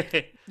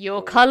grey.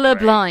 You're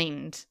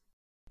colourblind.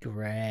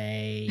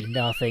 Grey.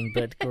 Nothing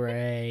but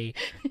grey.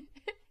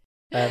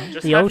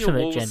 Just the have ultimate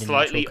your walls gender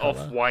slightly neutral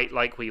colour. off-white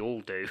like we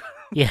all do.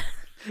 Yeah.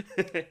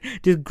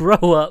 Just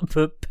grow up,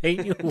 but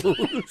paint your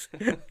walls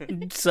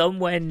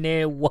somewhere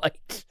near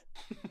white.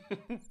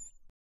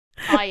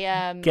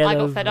 I Get got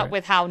over fed up it.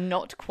 with how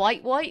not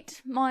quite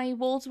white my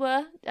walls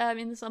were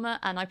in the summer,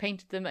 and I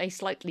painted them a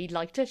slightly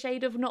lighter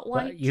shade of not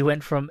Well, white. you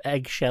went from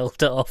eggshell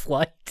to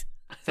off-white.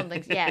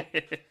 Something, yeah.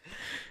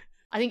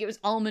 I think it was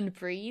almond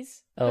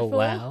breeze Oh, before,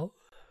 wow.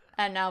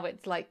 and now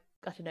it's like,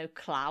 I don't know,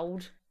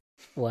 cloud.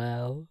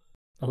 Wow.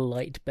 A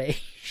light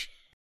beige.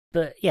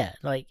 But yeah,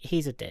 like,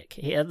 he's a dick.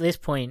 At this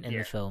point in Yeah.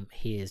 the film,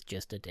 he is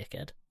just a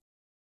dickhead.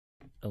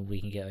 And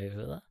we can get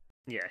over that.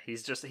 Yeah,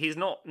 he's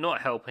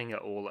not helping at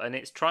all, and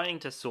it's trying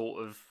to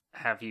sort of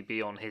have you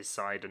be on his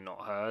side and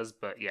not hers,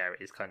 but yeah,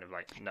 it's kind of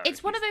like, no.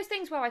 It's one of those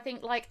things where I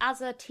think, like,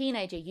 as a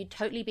teenager, you'd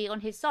totally be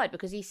on his side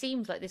because he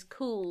seems like this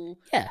cool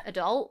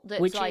adult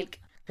that's Which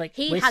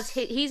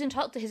he's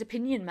entitled to his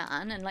opinion,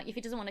 man, and like if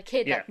he doesn't want a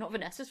kid, that's not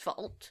Vanessa's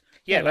fault.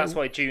 Yeah, that's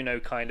why Juno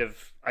kind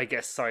of, I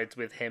guess, sides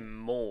with him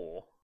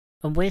more.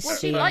 And we're Well, she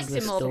seeing likes the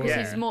him more story.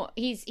 because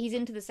he's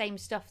into the same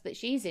stuff that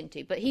she's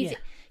into, but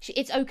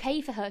it's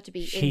okay for her to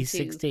be She's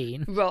into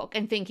 16. rock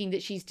and thinking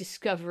that she's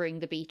discovering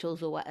the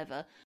Beatles or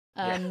whatever.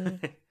 Yeah.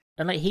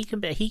 And like he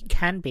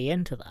can be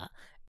into that.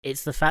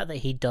 It's the fact that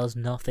he does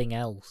nothing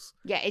else.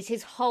 Yeah, it's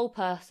his whole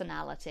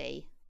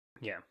personality.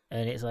 Yeah.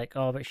 And it's like,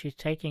 oh, but she's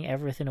taking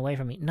everything away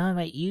from me. No,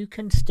 mate, you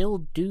can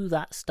still do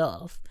that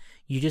stuff.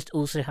 You just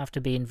also have to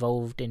be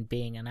involved in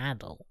being an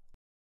adult.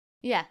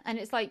 Yeah, and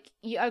it's like,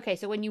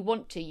 so when you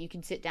want to, you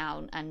can sit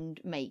down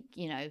and make,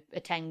 a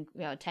 10,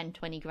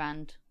 20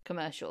 grand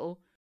commercial,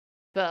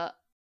 but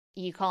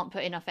you can't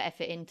put enough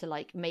effort into,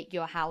 like, make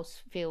your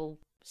house feel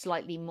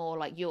slightly more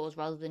like yours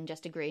rather than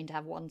just agreeing to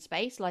have one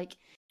space. Like,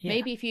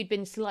 maybe if you'd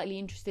been slightly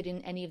interested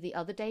in any of the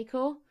other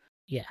decor,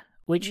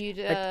 which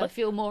you'd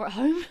feel more at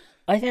home.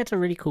 I think that's a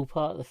really cool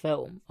part of the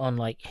film. On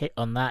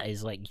that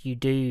is like you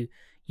do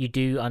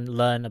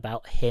learn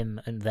about him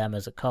and them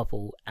as a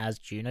couple as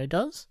Juno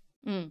does,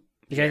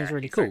 which I think is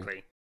really cool.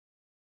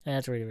 Yeah,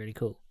 that's really, really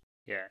cool.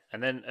 Yeah,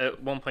 and then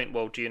at one point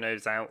while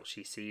Juno's out,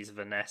 she sees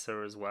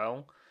Vanessa as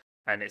well,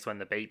 and it's when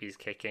the baby's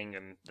kicking,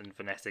 and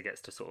Vanessa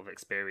gets to sort of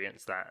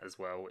experience that as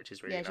well, which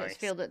is really nice. Yeah, I just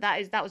feel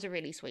that was a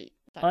really sweet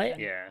section.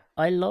 section.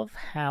 I love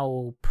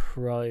how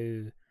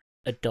pro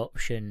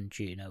adoption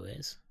Juno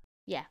is.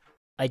 Yeah.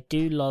 I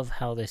do love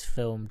how this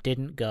film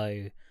didn't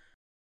go,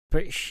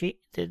 but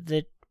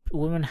the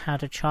woman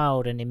had a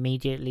child and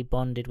immediately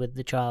bonded with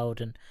the child,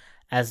 and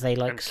as they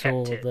like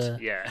saw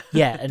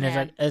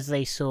as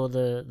they saw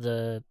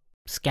the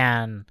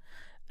scan,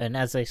 and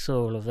as they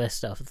saw all of this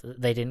stuff,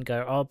 they didn't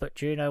go, oh, but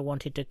Juno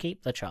wanted to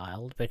keep the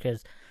child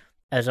because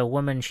as a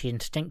woman she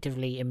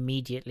instinctively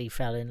immediately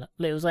fell in love.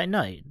 It was like,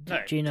 no,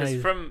 Juno,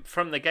 because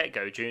from the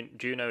get-go,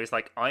 Juno is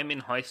like, I'm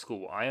in high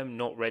school, I am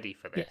not ready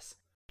for this.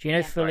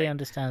 Juno fully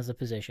understands the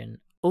position,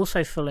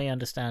 also fully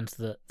understands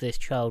that this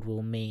child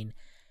will mean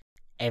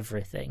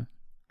everything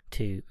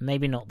to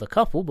maybe not the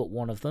couple, but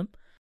one of them.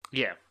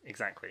 Yeah,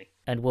 exactly.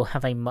 And will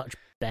have a much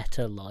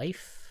better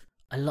life.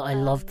 I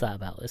loved that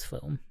about this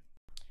film.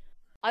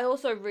 I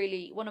also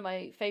one of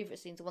my favourite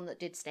scenes, the one that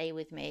did stay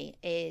with me,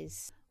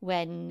 is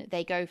when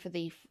they go for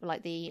the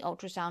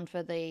ultrasound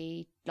for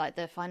the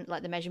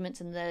measurements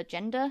and the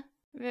gender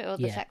or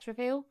the sex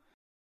reveal,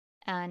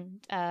 and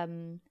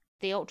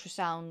the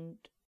ultrasound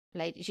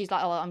lady, she's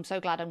like, oh, I'm so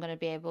glad I'm going to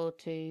be able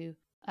to.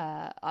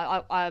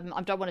 I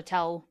don't want to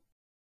tell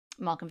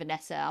Mark and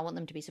Vanessa. I want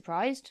them to be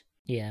surprised.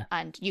 Yeah.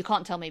 And you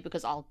can't tell me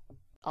because I'll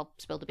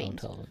spill the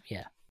beans. I'll tell them,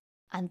 yeah.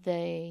 And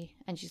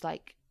she's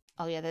like,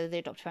 oh yeah, they're the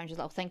adopted parents. She's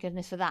like, oh, thank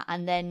goodness for that.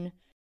 And then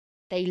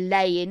they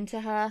lay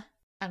into her,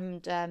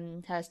 and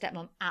her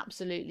stepmom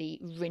absolutely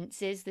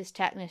rinses this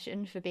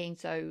technician for being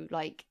so,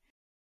 like,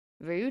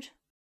 rude.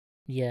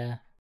 Yeah.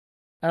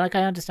 I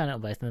understand it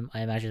on both of them.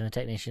 I imagine the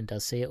technician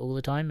does see it all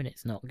the time, and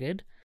it's not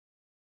good.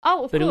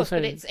 Oh, of course,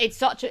 but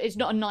it's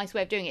not a nice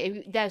way of doing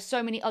it. There's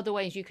so many other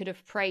ways you could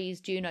have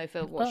praised Juno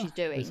for what she's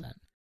doing.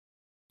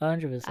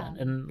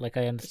 100%. And, like,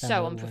 I understand. It's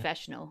so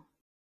unprofessional.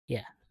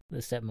 Yeah. The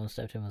stepmom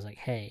stepped in and was like,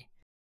 hey,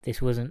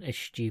 this wasn't a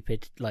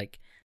stupid, like,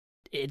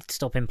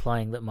 stop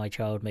implying that my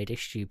child made a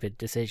stupid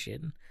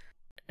decision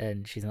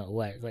and she's not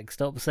aware. Like,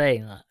 stop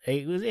saying that.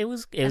 It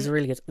was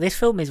really good. This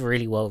film is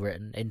really well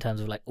written in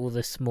terms of, like, all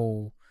the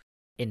small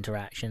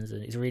interactions,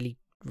 and it's really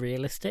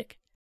realistic.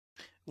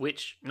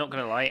 Which, not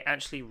gonna lie,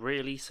 actually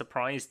really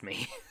surprised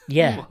me.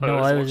 Yeah,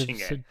 I was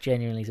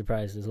genuinely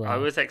surprised as well. I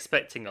was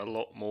expecting a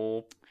lot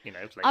more, like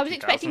I was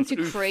expecting to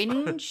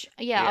cringe.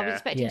 Yeah, I was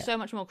expecting so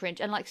much more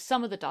cringe, and like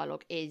some of the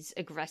dialogue is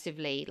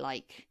aggressively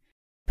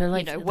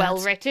well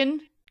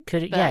written.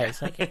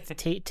 It's like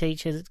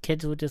teachers,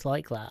 kids would just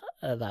like that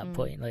at that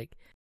point, like,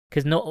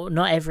 because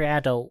not every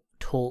adult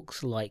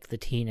talks like the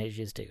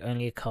teenagers do.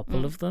 Only a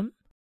couple of them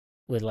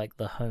with like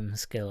the home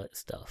skillet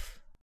stuff.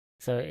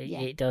 So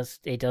it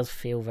does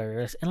feel very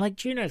realistic. And like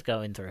Juno's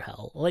going through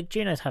hell. Like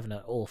Juno's having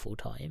an awful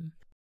time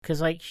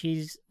because like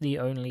she's the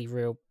only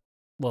the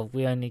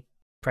only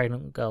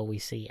pregnant girl we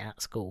see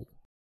at school.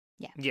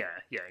 Yeah,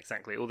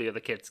 exactly. All the other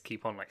kids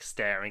keep on like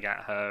staring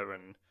at her,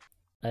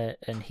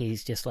 and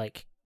he's just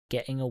like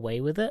getting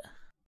away with it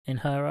in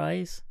her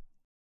eyes.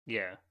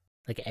 Yeah,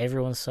 like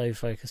everyone's so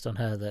focused on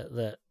her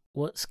that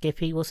what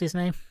Skippy? What's his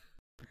name?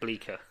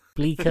 Bleaker.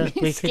 Bleaker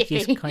Skippy.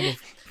 just kind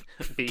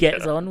of Beaker.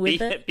 gets on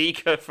with it.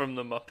 Beaker from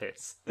the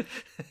Muppets.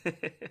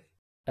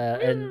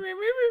 And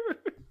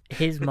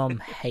his mum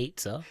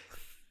hates her,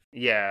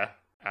 Yeah,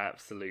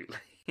 absolutely.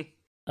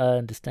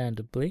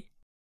 understandably.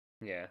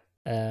 Yeah.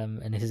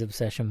 And his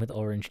obsession with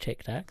orange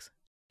Tic Tacs.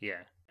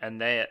 Yeah. And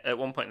they at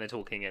one point they're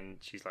talking and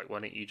she's like, why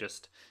don't you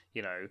just,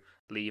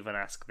 leave and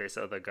ask this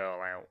other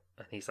girl out?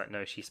 And he's like,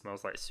 no, she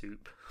smells like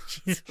soup.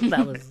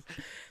 that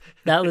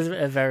was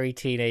a very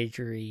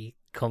teenagery,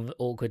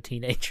 awkward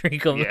teenagery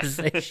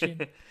conversation.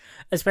 Yeah.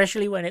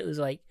 Especially when it was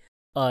like,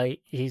 oh,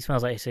 he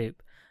smells like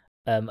soup.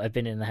 I've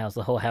been in the house,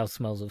 the whole house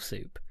smells of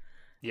soup.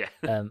 Yeah.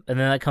 And then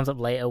that comes up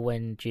later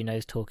when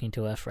Juno's talking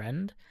to her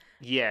friend.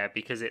 Yeah,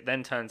 because it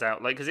then turns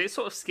out, because it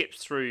sort of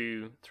skips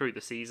through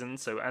the season,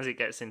 so as it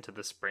gets into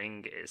the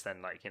spring, it's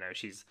then,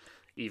 she's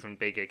even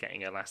bigger,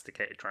 getting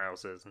elasticated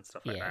trousers and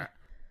stuff like that.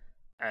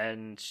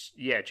 And,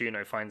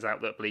 Juno finds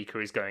out that Bleaker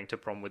is going to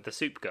prom with the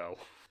soup girl,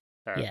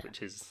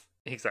 which is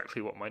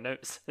exactly what my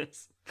note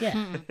says.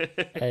 Yeah.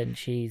 and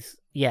she's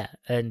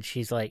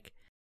like,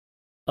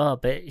 oh,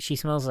 but she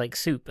smells like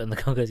soup, and the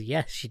girl goes,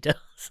 yes, she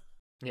does.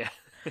 Yeah.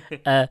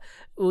 But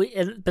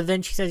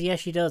then she says,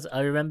 yes, she does.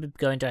 I remember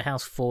going to a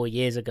house 4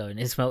 years ago and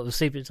it smelled of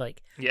soup. It's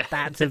like,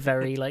 that's a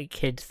very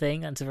kid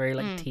thing. That's a very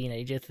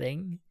teenager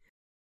thing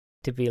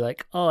to be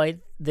like, oh,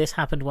 this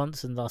happened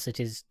once and thus it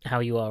is how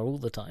you are all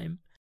the time.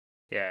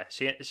 Yeah,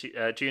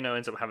 Juno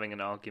ends up having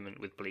an argument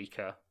with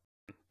Bleaker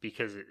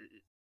because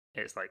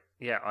it's like,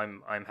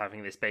 I'm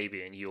having this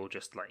baby and you're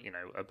just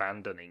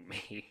abandoning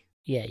me.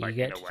 Yeah, you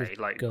get in a to way,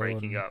 just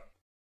breaking up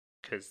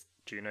because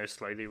Juno's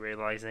slowly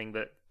realizing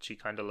that she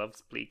kind of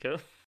loves Bleaker.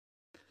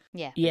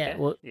 Yeah. Yeah,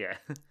 well, yeah.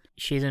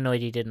 She's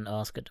annoyed he didn't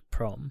ask her to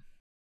prom.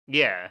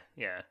 Yeah.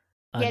 Yeah,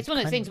 it's one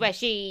of those things where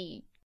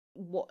she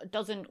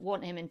doesn't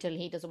want him until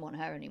he doesn't want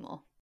her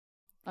anymore.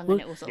 And then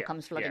it all sort of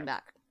comes flooding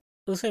back.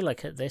 Also,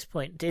 at this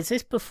point, is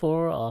this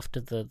before or after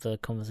the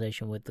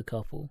conversation with the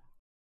couple?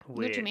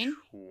 What do you mean?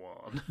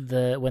 One?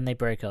 When they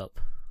break up.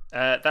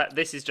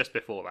 This is just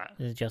before that.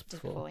 This is just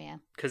before, yeah.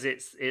 Because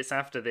it's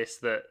after this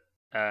that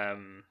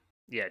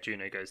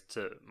Juno goes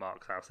to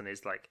Mark's house and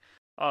is like,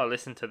 oh,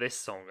 listen to this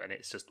song, and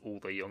it's just all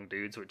the young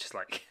dudes, which is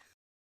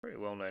pretty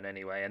well known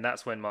anyway. And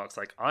that's when Mark's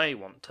like, I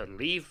want to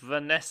leave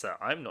Vanessa.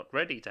 I'm not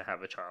ready to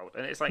have a child.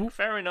 And it's like,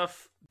 fair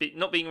enough.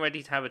 Not being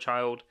ready to have a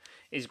child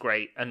is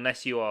great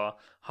unless you are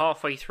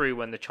halfway through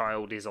when the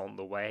child is on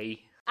the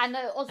way. And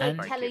also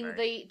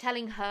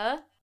telling her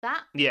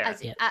that,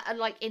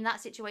 in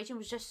that situation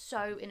was just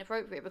so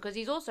inappropriate because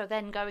he's also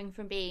then going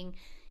from being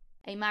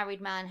a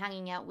married man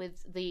hanging out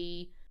with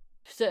the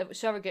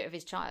surrogate of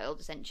his child,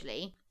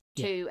 essentially,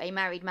 to a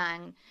married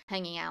man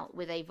hanging out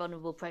with a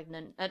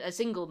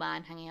single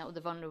man hanging out with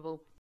a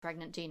vulnerable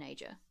pregnant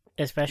teenager.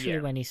 Especially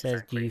when he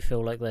says, do you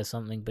feel like there's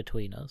something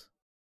between us?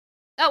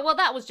 Oh, well,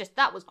 that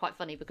was quite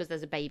funny because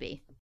there's a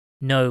baby.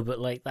 No, but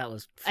that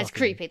was fucking... It's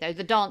creepy, though.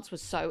 The dance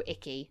was so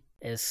icky.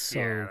 It's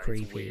so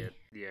creepy. Weird.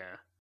 Yeah.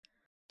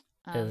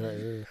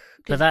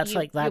 But that's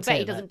that's your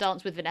baby doesn't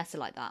dance with Vanessa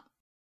like that.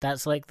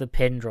 That's the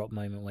pin drop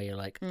moment where you're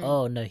like,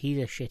 oh no, he's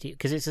a shitty...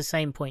 Because it's the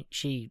same point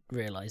she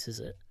realises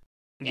it.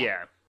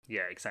 Yeah,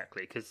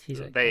 exactly. Because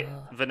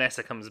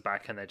Vanessa comes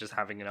back and they're just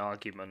having an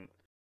argument.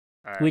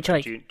 Which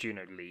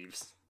Juno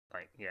leaves.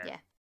 Yeah.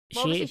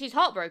 Well, obviously she's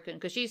heartbroken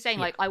because she's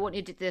saying I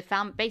wanted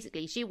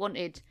basically she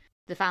wanted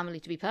the family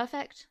to be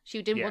perfect.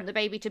 She didn't want the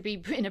baby to be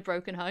in a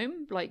broken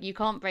home. You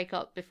can't break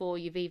up before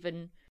you've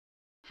even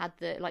had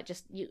the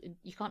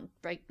you can't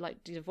break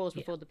divorce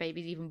before the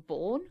baby's even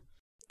born.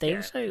 They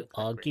also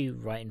argue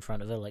right in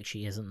front of her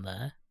she isn't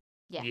there.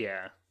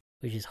 Yeah.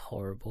 Which is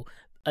horrible.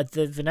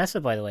 The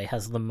Vanessa, by the way,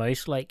 has the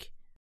most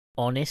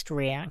honest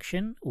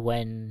reaction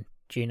when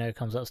Juno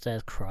comes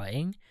upstairs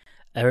crying.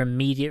 Her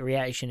immediate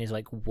reaction is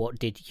what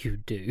did you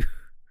do?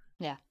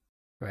 Yeah.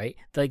 Right?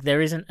 There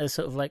isn't a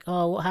sort of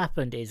oh, what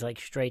happened? Is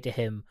straight to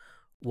him.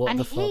 What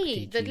the fuck did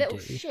you do? And the little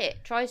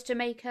shit tries to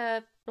make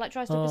her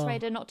tries to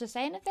persuade her not to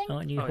say anything.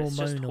 Aren't you hormonal? It's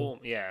just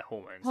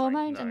hormones.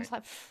 Hormones, no. and it's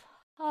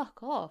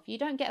fuck off. You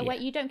don't get away.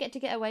 You don't get to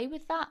get away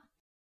with that.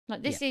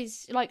 This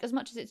is as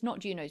much as it's not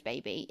Juno's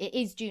baby, it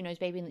is Juno's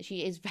baby, and that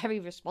she is very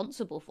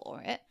responsible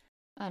for it.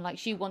 And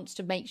she wants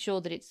to make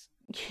sure that it's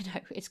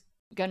it's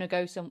gonna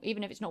go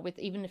even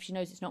if she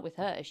knows it's not with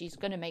her, she's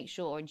gonna make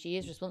sure, and she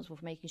is responsible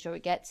for making sure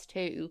it gets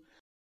to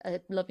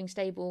a loving,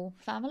 stable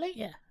family.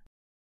 Yeah.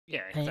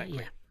 Yeah,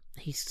 exactly.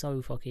 He's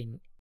so fucking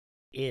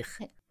ugh.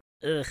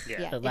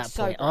 Yeah. At that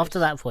point, after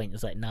that point,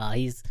 it's nah,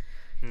 he's.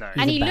 No.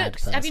 And he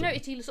looks. Have you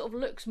noticed he sort of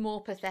looks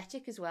more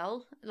pathetic as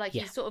well?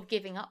 He's sort of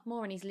giving up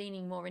more, and he's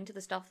leaning more into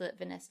the stuff that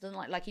Vanessa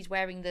doesn't like. He's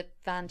wearing the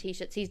van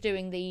t-shirts. He's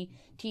doing the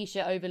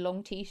t-shirt over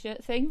long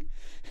t-shirt thing,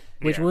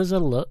 which was a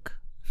look.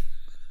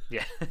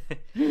 Yeah.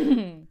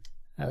 That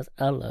was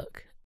a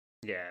look.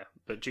 Yeah,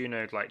 but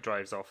Juno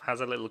drives off,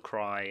 has a little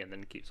cry, and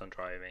then keeps on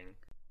driving.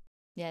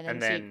 Yeah, and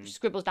then she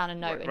scribbles down a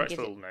note and gives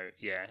a little note.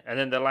 Yeah, and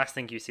then the last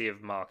thing you see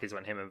of Mark is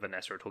when him and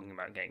Vanessa are talking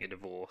about getting a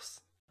divorce.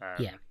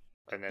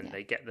 And then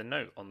they get the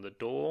note on the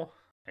door.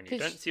 and you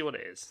don't see what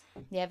it is.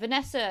 Yeah,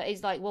 Vanessa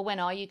is like, well, when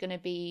are you going to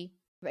be...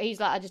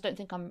 He's like, I just don't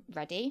think I'm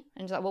ready.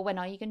 And he's like, well, when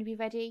are you going to be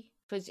ready?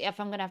 Because if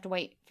I'm going to have to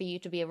wait for you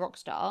to be a rock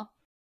star,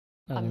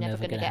 I'm never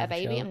going to get a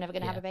baby. I'm never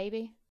going to have a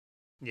baby.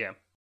 Yeah.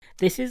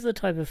 This is the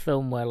type of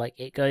film where like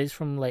it goes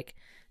from like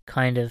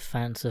kind of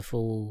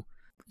fanciful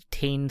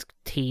teen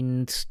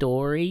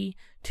story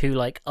to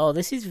like, oh,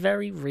 this is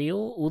very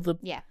real. All the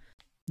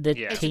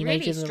it's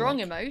teenagers really strong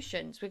are, like...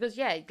 emotions because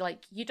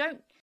like you don't...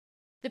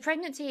 The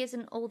pregnancy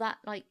isn't all that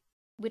like...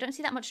 We don't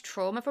see that much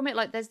trauma from it.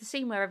 Like, there's the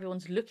scene where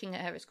everyone's looking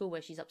at her at school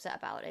where she's upset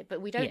about it,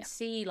 but we don't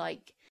see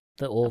like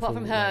the awful, apart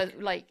from her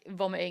like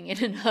vomiting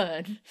in an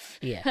urn.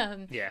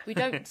 We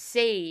don't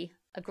see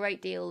a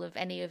great deal of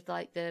any of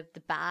like the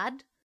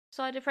bad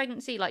side of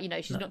pregnancy. Like, you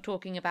know, she's not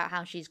talking about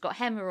how she's got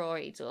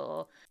hemorrhoids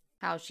or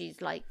how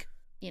she's like,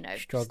 you know,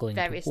 struggling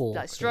various to walk,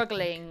 like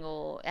struggling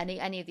or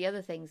any of the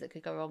other things that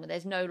could go wrong.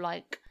 There's no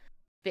like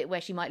bit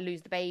where she might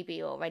lose the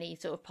baby or any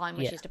sort of time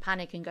where she has to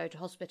panic and go to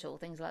hospital,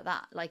 things like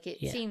that. Like, it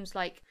seems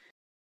like,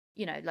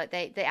 you know, like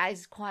they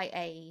is quite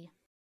a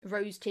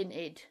rose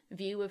tinted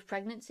view of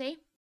pregnancy.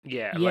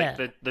 Like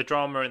the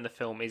drama in the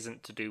film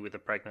isn't to do with the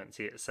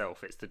pregnancy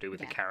itself, it's to do with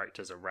the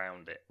characters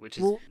around it, which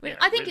is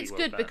I think really it's well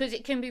good done. because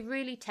it can be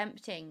really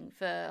tempting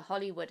for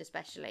Hollywood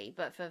especially,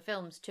 but for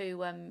films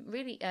to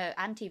really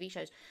and TV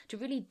shows to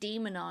really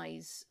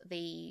demonize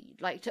the,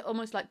 like, to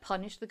almost like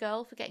punish the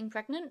girl for getting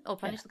pregnant or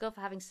punish the girl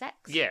for having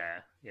sex.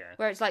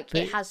 Where it's like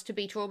it has to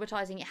be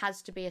traumatizing, it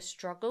has to be a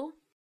struggle.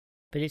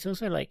 But it's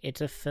also like it's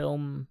a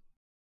film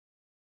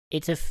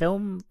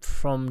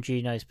from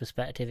Juno's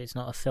perspective. It's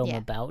not a film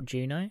about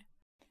Juno.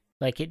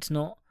 Like, it's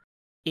not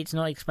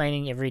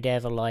explaining every day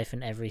of her life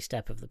and every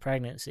step of the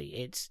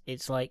pregnancy.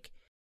 It's like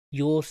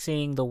you're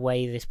seeing the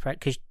way this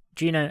because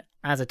Juno,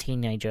 as a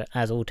teenager,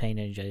 as all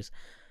teenagers,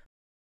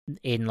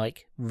 in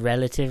like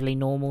relatively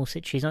normal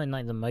she's not in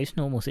like the most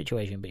normal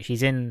situation, but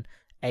she's in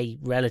a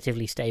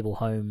relatively stable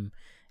home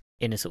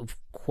in a sort of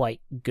quite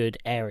good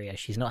area.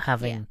 She's not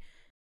having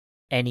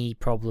any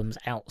problems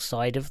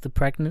outside of the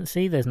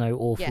pregnancy. There's no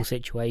awful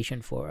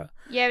situation for her.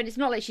 Yeah, and it's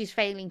not like she's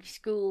failing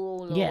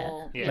school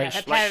or like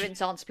her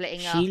parents aren't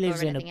splitting up or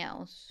anything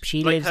else.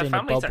 She lives in a bubble.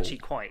 Her family's actually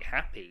quite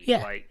happy.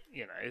 Yeah. Like,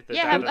 you know,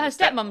 her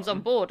stepmom's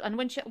on board, and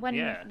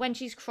when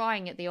she's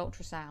crying at the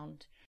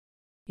ultrasound,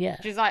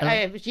 she's like,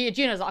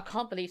 Juno's like, I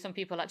can't believe some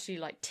people actually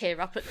like tear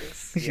up at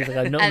this. She's like,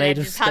 I'm not made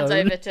of stone. And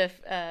then hands over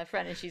to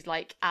Fren, and she's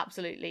like,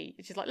 absolutely.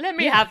 She's like, let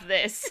me have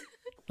this.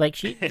 Like,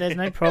 there's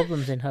no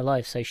problems in her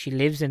life, so she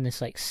lives in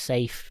this like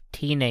safe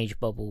teenage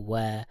bubble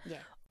where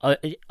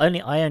I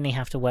only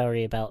have to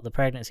worry about the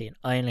pregnancy, and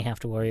I only have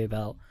to worry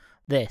about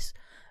this,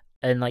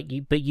 and like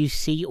you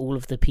see all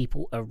of the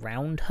people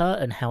around her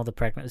and how the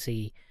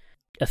pregnancy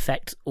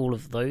affects all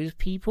of those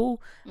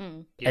people,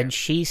 and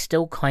she's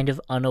still kind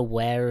of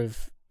unaware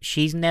of.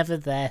 She's never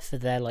there for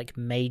their like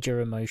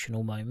major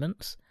emotional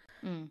moments.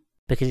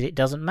 Because it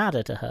doesn't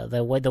matter to her.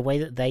 The way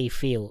that they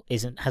feel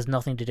has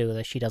nothing to do with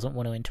her. She doesn't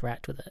want to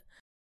interact with it.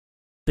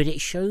 But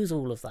it shows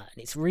all of that,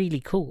 and it's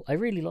really cool. I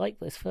really like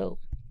this film.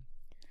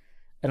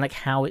 And like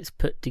how it's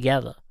put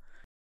together.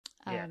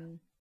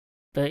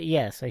 But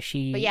so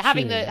she... But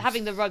having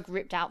the rug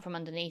ripped out from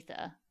underneath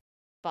her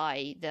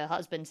by the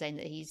husband saying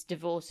that he's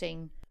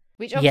divorcing...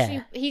 Which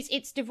obviously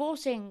it's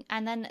divorcing,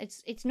 and then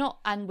it's not,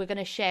 and we're going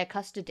to share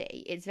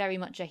custody. It's very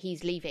much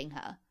he's leaving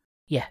her.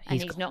 Yeah,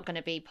 he's not going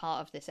to be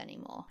part of this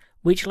anymore.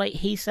 Which, like,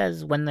 he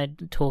says when they're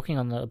talking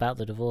about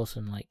the divorce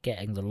and like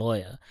getting the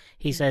lawyer,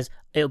 he says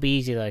it'll be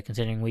easy though,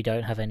 considering we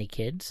don't have any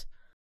kids.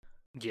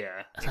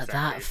 Yeah, exactly.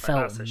 That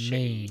felt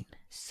mean.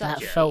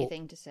 Such a shitty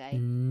thing to say.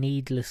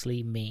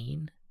 Needlessly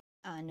mean.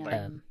 I know.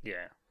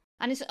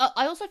 And it's.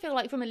 I also feel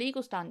like from a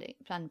legal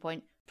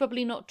standpoint,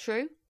 probably not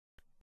true.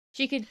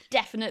 She could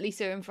definitely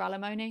sue him for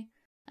alimony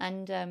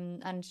and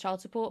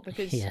child support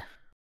because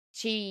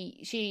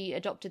she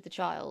adopted the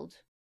child.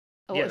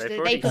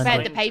 They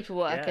prepared the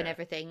paperwork and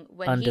everything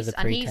when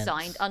he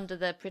signed under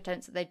the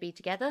pretense that they'd be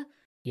together.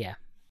 Yeah.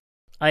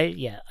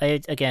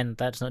 Again,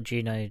 that's not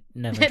Juno.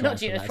 Never not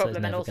Juno's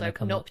problem, and also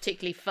not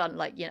particularly fun.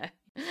 Like, you know,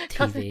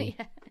 TV.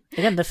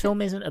 Again, the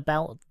film isn't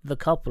about the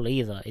couple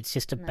either. It's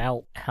just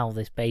about how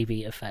this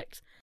baby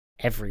affects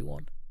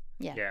everyone.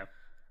 Yeah.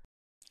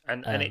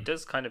 And it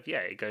does kind of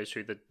it goes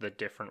through the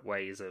different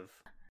ways of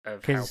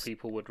how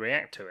people would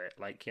react to it.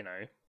 Like, you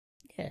know.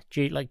 Yeah,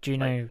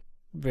 Juno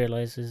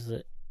realizes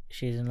that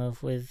she's in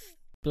love with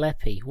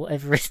Bleppy,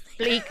 whatever his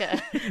name.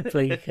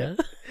 Bleeker.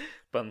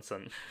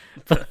 Bunsen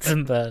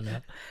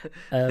Burner.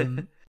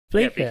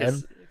 Bleeker.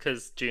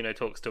 Because Juno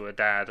talks to her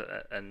dad,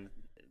 and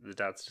the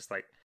dad's just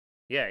like,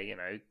 you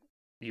know,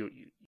 you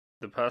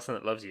the person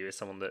that loves you is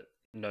someone that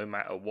no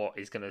matter what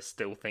is going to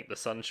still think the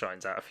sun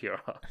shines out of your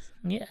ass.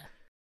 Yeah.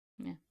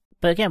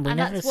 But again, we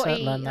never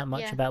learn that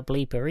much about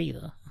Bleeper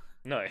either.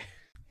 No.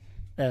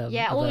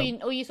 All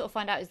you sort of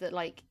find out is that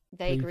like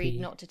they agreed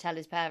not to tell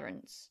his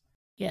parents.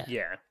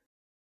 Yeah.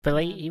 But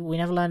like, we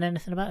never learn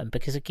anything about him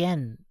because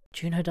again,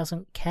 Juno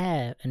doesn't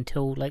care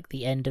until like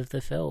the end of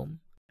the film.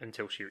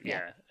 until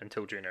Yeah.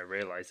 until Juno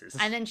realizes.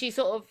 And then she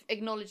sort of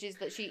acknowledges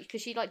that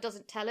because she like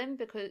doesn't tell him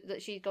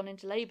that she's gone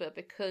into labor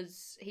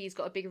because he's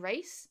got a big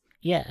race.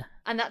 Yeah.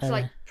 And that's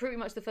like pretty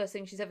much the first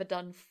thing she's ever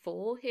done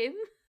for him.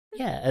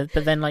 Yeah,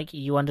 but then like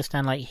you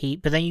understand like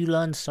but then you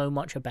learn so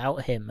much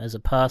about him as a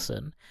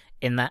person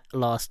in that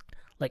last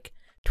like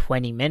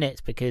 20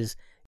 minutes because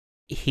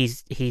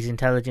he's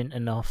intelligent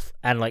enough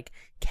and like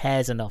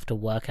cares enough to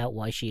work out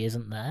why she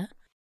isn't there.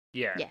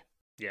 Yeah,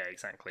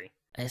 exactly.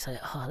 And it's like,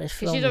 oh, this Because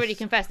film she's already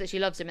confessed that she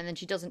loves him, and then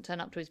she doesn't turn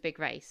up to his big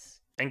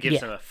race and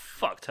gives him a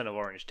fuck ton of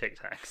orange Tic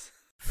Tacs.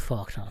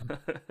 Fuck on.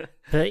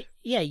 But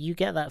yeah, you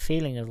get that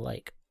feeling of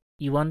like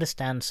you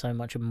understand so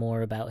much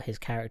more about his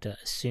character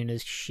as soon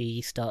as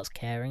she starts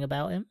caring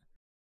about him.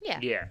 Yeah.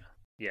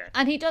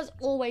 And he does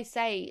always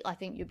say, "I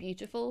think you're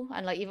beautiful,"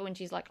 and like even when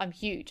she's like, "I'm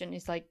huge," and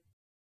he's like,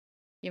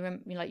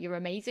 "You're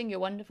amazing, you're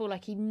wonderful."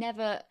 Like he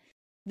never.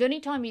 The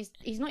only time he's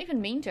not even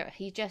mean to her,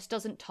 he just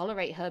doesn't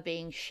tolerate her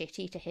being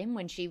shitty to him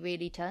when she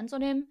really turns on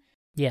him.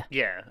 Yeah.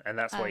 Yeah, and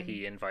that's why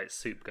he invites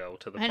Soup Girl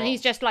to the and prom.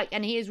 he's just like,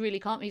 and he is really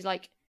calm. He's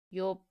like,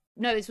 "You're."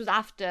 No, this was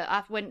after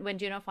when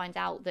Juno finds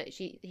out that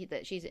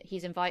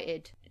he's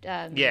invited the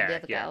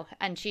other girl,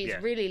 and she's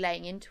really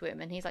laying into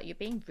him, and he's like, "You're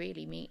being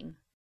really mean."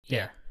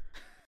 Yeah.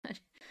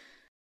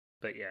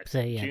 But yeah,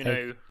 so,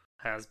 Juno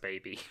has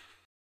baby.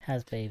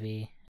 Has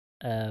baby.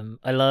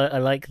 I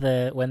like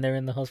when they're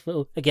in the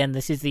hospital. Again,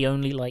 this is the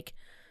only like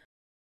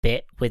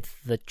bit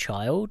with the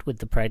child with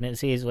the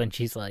pregnancy is when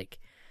she's like,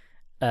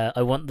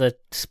 "I want the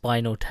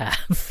spinal tap."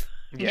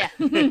 Yeah.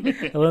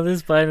 I want the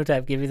spinal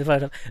tap. Give me the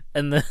spinal tap.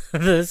 And the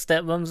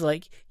stepmom's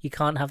like, "You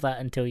can't have that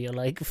until you're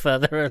like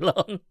further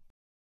along."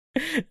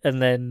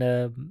 And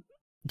then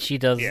she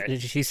does. Yeah,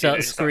 she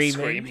starts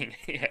screaming.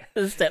 Yeah.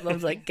 The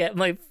stepmom's like, "Get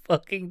my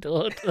fucking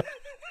daughter."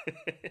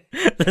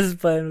 The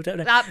spinal tap.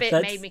 That bit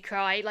made me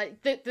cry.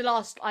 Like the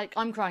last, like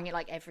I'm crying at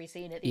like every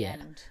scene at the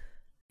end.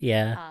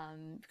 Yeah.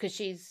 Because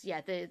she's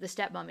the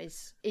stepmom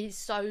is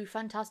so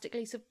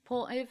fantastically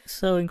supportive.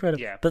 So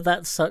incredible. Yeah. But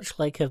that's such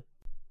like a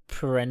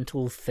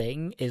parental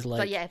thing is like.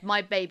 So yeah,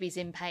 my baby's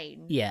in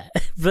pain. Yeah,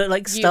 but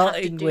like You have to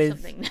starting do with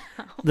something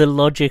now. the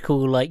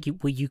logical like,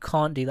 you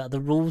can't do that. The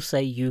rules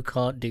say you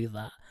can't do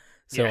that,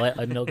 so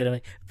I'm not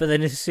gonna. But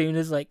then as soon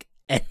as like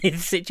any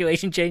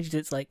situation changes,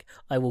 it's like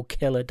I will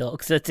kill a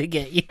doctor to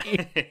get you.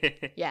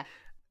 Yeah.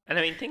 And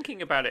I mean,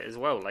 thinking about it as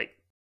well, like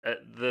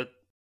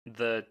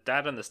the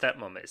dad and the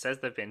stepmom, it says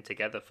they've been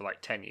together for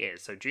like 10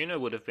 years. So Juno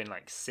would have been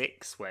like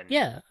 6 when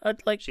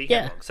she came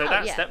along. So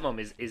that stepmom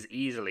is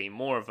easily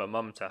more of a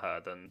mum to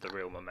her than the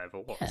real mum ever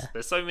was. Yeah.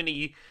 There's so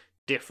many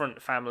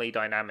different family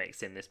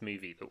dynamics in this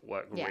movie that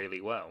work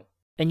really well.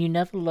 And you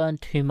never learn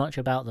too much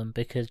about them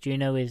because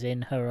Juno is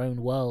in her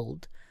own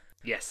world.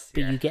 Yes.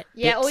 But you get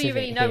all bits you of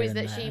really it know here is and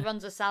that she there.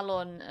 runs a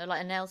salon,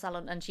 like a nail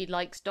salon, and she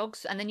likes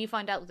dogs. And then you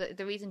find out that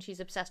the reason she's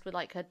obsessed with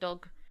like her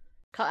dog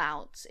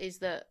cutouts is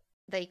that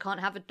they can't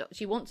have a dog.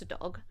 She wants a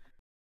dog,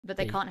 but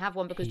they can't have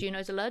one because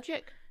Juno's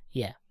allergic.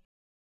 Yeah.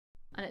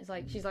 And it's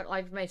like she's like,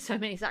 "I've made so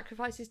many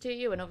sacrifices to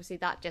you," and obviously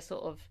that just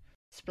sort of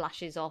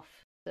splashes off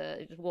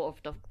the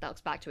water of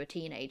ducks back to a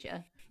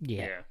teenager.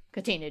 Yeah.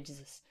 Because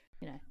teenagers,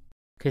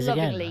 Because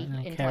lovingly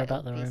again, they care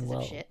about entitled their own pieces of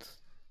world. shit.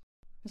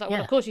 It's like,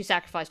 well, of course you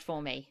sacrificed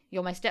for me.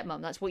 You're my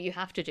stepmom. That's what you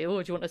have to do.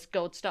 Or do you want a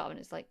gold star? And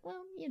it's like,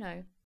 well,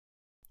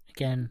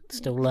 Again,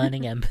 still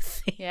learning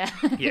empathy. Yeah.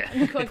 Yeah.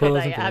 You haven't got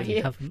that yet, have You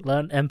you? haven't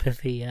learned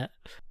empathy yet.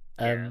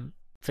 Yeah.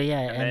 So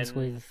yeah, it And ends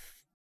then-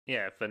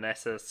 with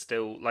Vanessa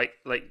still like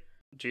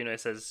Juno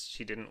says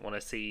she didn't want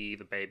to see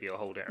the baby or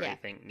hold it or Yeah.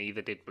 anything.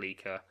 Neither did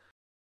Bleeker.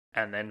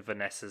 And then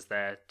Vanessa's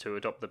there to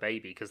adopt the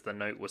baby because the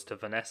note was to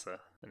Vanessa,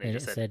 and it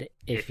just said,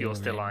 "If you're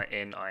still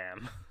in, I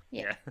am."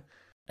 Yeah.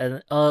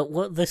 And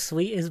what the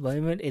sweetest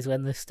moment is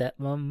when the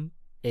stepmom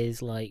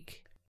is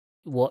like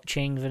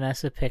watching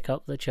Vanessa pick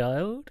up the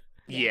child.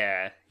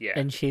 Yeah.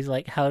 And she's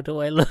like, "How do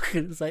I look?"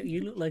 And it's like,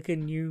 "You look like a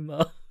new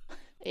mom."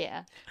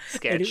 Yeah.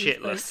 Scared And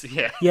it was shitless.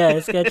 Yeah. Yeah,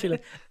 sketchy.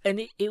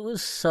 And it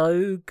was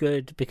so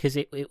good because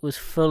it was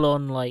full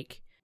on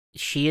like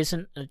she's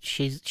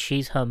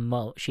her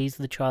mom. She's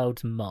the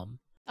child's mom.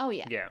 Oh,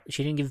 yeah. Yeah.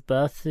 She didn't give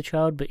birth to the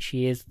child, but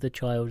she is the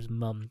child's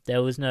mum.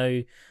 There was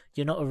no,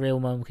 "You're not a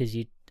real mum because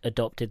you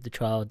adopted the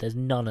child." There's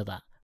none of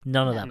that.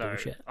 None of that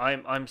bullshit.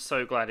 I'm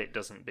so glad it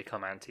doesn't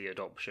become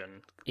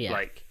anti-adoption. Yeah.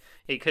 Like,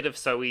 it could have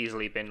so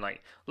easily been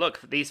like,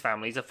 "Look, these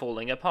families are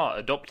falling apart.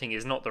 Adopting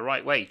is not the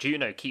right way.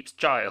 Juno keeps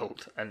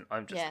child." And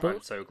I'm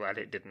so glad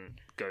it didn't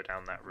go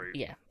down that route.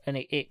 Yeah, and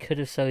it could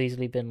have so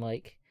easily been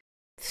like,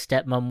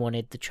 stepmom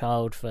wanted the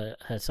child for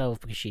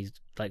herself because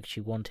she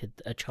wanted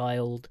a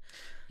child.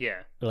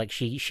 Yeah. Like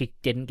she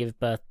didn't give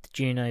birth to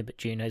Juno, but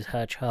Juno's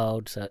her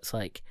child, so it's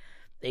like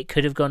it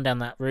could have gone down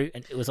that route,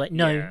 and it was like,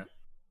 no, Yeah.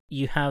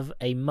 you have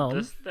a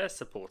mum. They're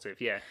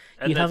supportive, yeah.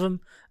 And You have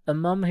a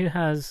mum who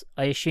has,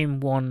 I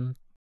assume, one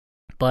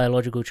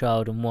biological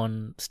child and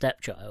one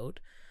stepchild,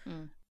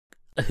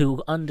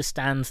 who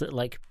understands that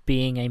like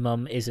being a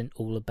mum isn't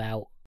all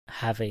about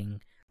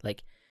having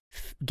like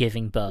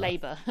giving birth.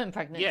 Labour and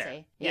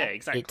pregnancy. Yeah,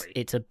 exactly.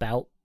 It's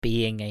about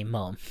being a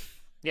mum.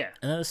 Yeah.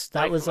 And that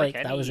Like- was like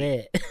that was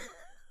any- it.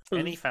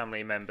 Any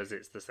family members,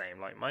 it's the same.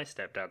 Like, my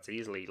stepdad's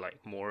easily,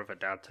 like, more of a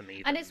dad to me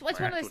And than it's my one of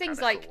those actual things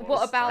dad like, ever what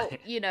was. about,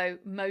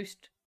 Like,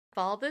 most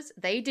fathers?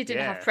 They didn't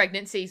Yeah. have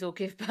pregnancies or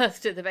give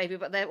birth to the baby,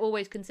 but they're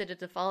always considered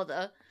the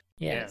father.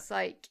 Yeah. It's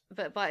like,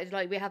 but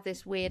like we have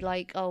this weird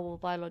like, oh,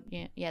 well,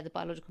 the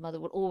biological mother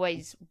would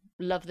always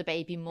love the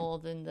baby more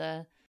than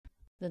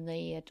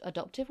the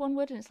adoptive one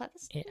would, and it's like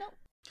that's Yeah.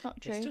 not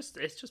true.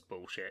 it's just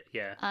bullshit.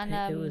 Yeah. And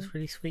It was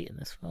really sweet in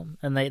this film,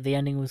 and the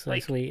ending was so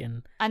Like- sweet.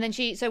 And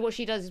so what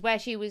she does is where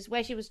she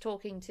was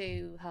talking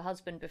to her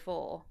husband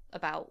before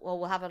about, well,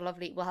 we'll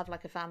have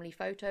like a family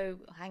photo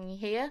hanging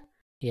here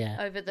yeah,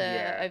 over the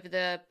Yeah.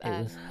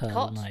 it was her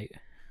cot. note.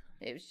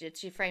 It was just,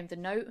 she framed the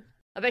note.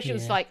 I bet she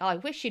was Yeah. like, oh, I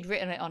wish she'd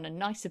written it on a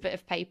nicer bit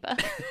of paper.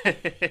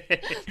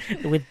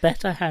 With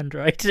better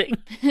handwriting.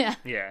 Yeah,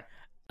 Yeah.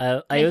 I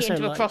make it also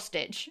into a like, cross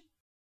stitch.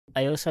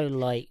 I also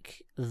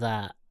like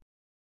that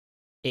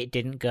it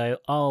didn't go,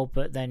 oh,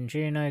 but then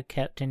Juno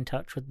kept in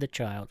touch with the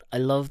child. I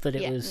love that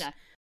it was. no.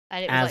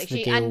 And it as was like the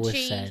she deal and was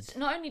she said.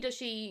 not only does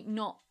she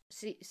not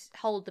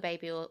hold the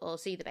baby or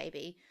see the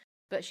baby,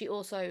 but she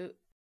also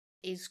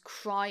is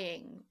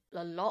crying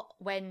a lot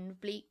when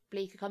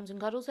Bleeker comes and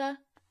cuddles her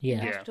in Yeah,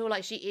 the Yeah. hospital.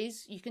 Like,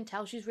 you can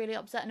tell she's really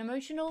upset and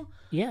emotional,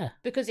 yeah,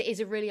 because it is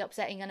a really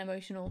upsetting and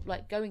emotional,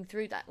 like, going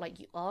through that. Like,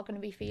 you are going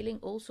to be feeling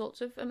all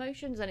sorts of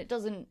emotions, and it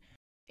doesn't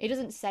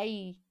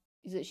say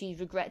that she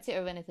regrets it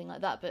or anything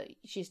like that, but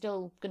she's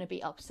still going to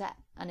be upset,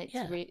 and it's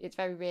Yeah. it's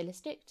very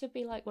realistic to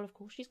be like, well, of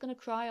course she's going to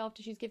cry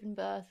after she's given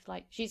birth.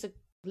 Like, she's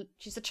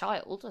a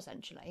child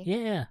essentially.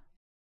 yeah.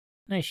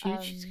 No,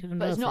 she's given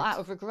But birth. it's not out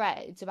of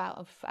regret. It's out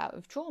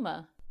of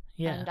trauma,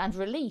 Yeah. and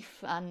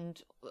relief and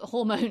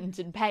hormones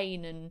and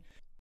pain and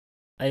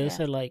I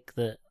also like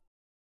that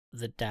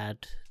the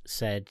dad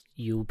said,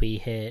 "You'll be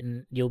here,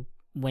 and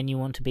when you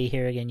want to be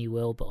here again, you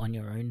will, but on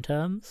your own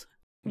terms."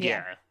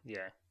 Yeah.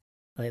 Yeah.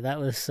 Like, that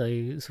was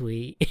so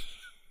sweet.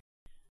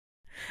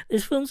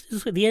 This film's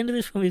just, the end of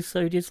this film is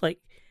so just like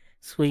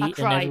sweet, I and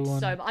cried everyone,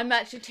 so much. I'm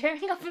actually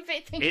tearing up a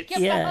bit thinking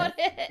It's- about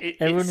it.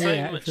 everyone it's so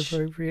reacts much.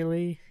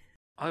 appropriately.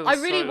 I I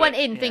really went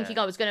in yeah. thinking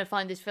I was going to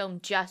find this film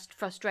just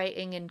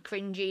frustrating and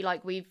cringy,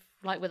 like with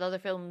other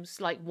films,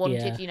 like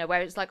Wanted, Yeah.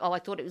 where it's like, oh, I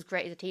thought it was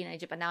great as a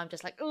teenager, but now I'm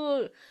just like,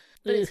 oh,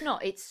 but it's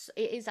not. It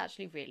is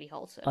actually really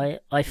wholesome,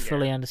 I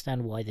fully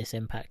understand why this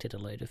impacted a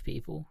load of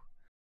people.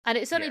 and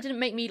it certainly Yeah. didn't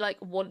make me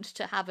like want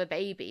to have a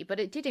baby, but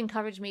it did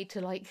encourage me to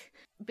like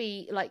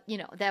be like,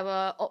 there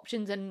are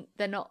options, and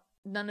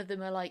none of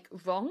them are like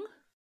wrong.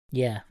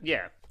 Yeah,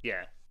 Yeah.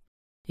 Yeah.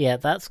 yeah.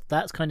 That's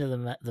kind of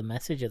the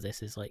message of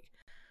this is like,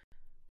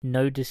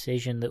 no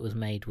decision that was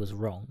made was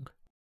wrong.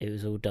 It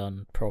was all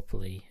done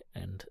properly,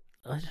 and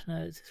I don't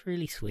know. It's just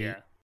really sweet.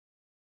 Yeah.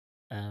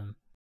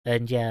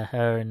 And yeah,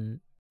 her and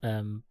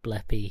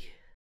Bleppy.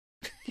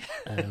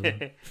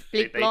 they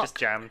Bleep they block. just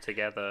jam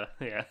together.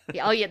 Yeah.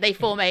 Yeah, oh yeah, they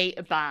form a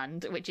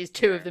band, which is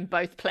two of them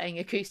both playing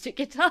acoustic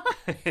guitar.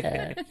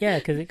 Yeah,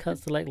 because it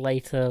cuts to like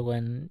later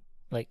when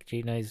like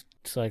Juno's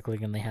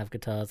cycling and they have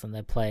guitars and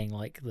they're playing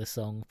like the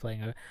song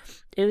playing over.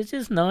 It was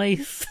just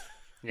nice.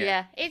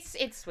 Yeah, it's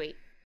sweet.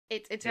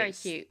 It's very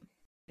cute.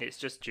 It's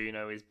just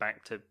Juno is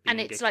back to being And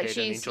it's a like kid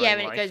she's and enjoying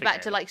and it life goes back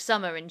to again. like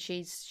summer, and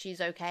she's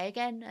okay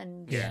again,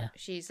 and Yeah.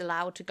 she's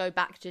allowed to go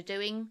back to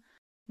doing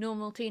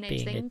normal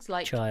teenage Being things, a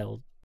like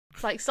child.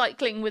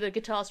 cycling with a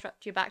guitar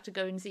strapped to your back to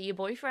go and see your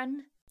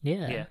boyfriend.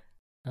 Yeah. Yeah.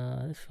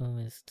 This film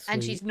is sweet.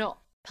 And she's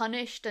not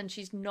punished, and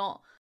she's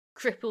not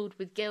crippled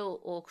with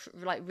guilt or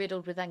like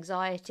riddled with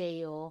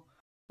anxiety or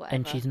whatever.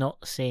 And she's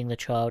not seeing the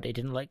child. It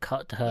didn't like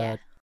cut to her Yeah.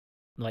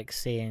 like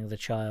seeing the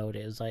child.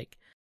 It was like,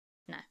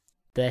 No.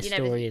 their You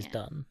never story see- is yeah.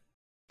 done.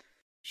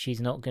 She's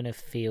not gonna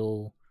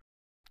feel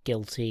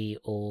guilty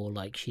or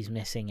like she's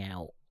missing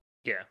out.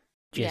 Yeah.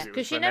 Yeah, Just, It was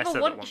because she Vanessa never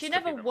that wants she to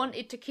never be the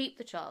wanted to keep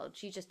the child.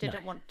 She just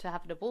didn't No. want to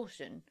have an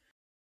abortion.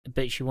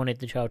 but she wanted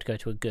the child to go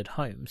to a good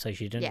home, so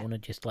she didn't Yeah. want to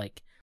just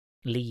like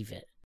leave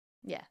it.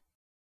 Yeah.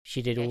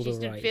 She did all she the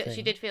did right feel, things.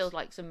 she did feel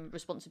like some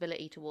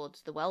responsibility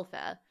towards the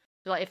welfare.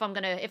 Like, if I'm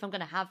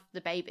gonna have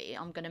the baby,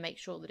 I'm gonna make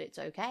sure that it's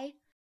okay.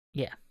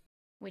 Yeah.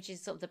 Which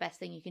is sort of the best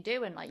thing you can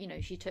do. And like,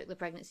 she took the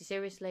pregnancy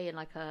seriously, and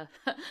like her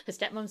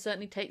stepmom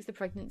certainly takes the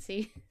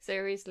pregnancy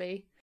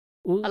seriously.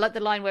 Well, I like the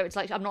line where it's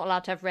like, I'm not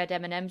allowed to have red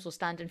M&Ms or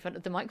stand in front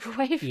of the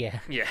microwave. yeah.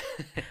 Yeah.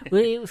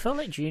 Well, it felt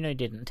like Juno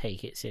didn't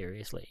take it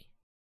seriously.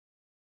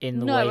 In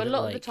the way No, a that,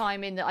 lot like, of the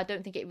time in that, I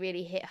don't think it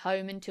really hit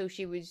home until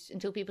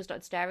people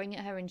started staring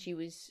at her, and she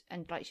was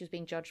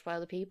being judged by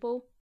other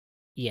people.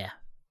 Yeah.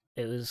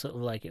 It was sort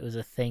of like it was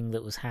a thing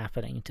that was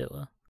happening to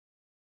her.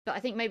 But I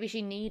think maybe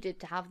she needed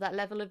to have that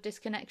level of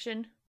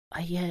disconnection.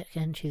 Yeah,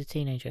 again, she's a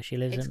teenager. She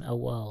lives It's- in a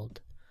world.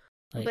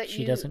 Like, But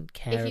she you- doesn't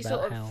care you about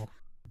sort of how...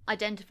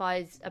 Identify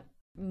as a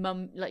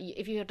mum, like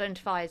if you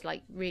identify as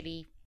like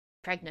really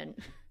pregnant,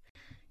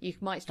 you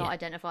might start Yeah.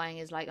 identifying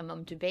as like a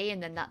mum to be,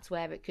 and then that's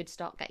where it could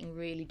start getting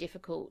really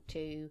difficult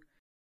to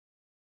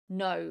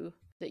know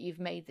that you've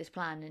made this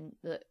plan and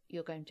that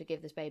you're going to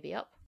give this baby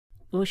up.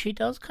 Well, she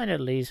does kind of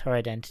lose her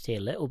identity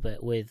a little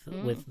bit with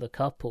the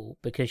couple,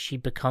 because she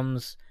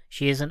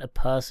isn't a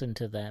person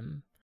to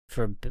them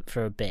for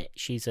a bit.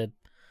 She's a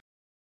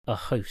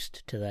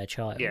host to their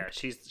child. Yeah,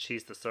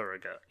 she's the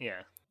surrogate.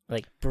 Yeah.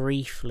 Like,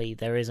 briefly,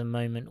 there is a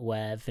moment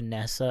where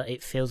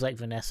it feels like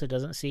Vanessa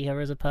doesn't see her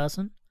as a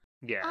person.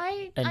 Yeah.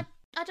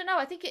 I don't know.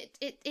 I think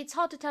it's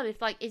hard to tell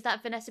if, like, is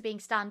that Vanessa being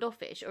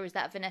standoffish, or is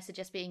that Vanessa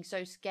just being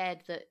so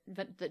scared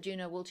that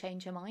Juno will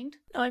change her mind?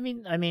 I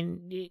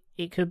mean,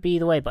 it could be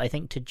either way, but I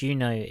think to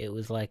Juno it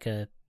was like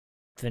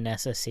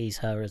Vanessa sees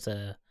her as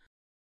a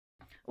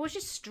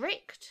she's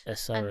strict, a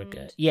surrogate.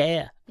 And...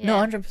 Yeah. No,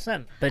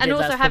 100%. But and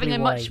also having a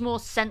why... much more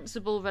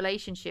sensible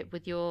relationship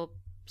with your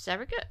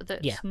surrogate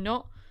that's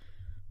not.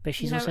 But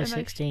she's also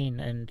 16,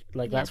 and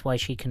that's why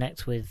she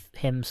connects with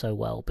him so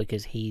well,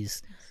 because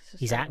he's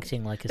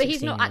acting like a 16-year-old. But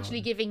he's not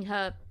actually giving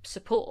her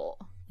support.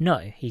 No,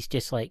 he's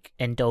just like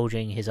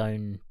indulging his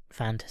own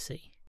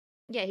fantasy.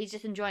 Yeah, he's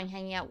just enjoying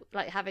hanging out,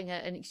 like having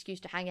an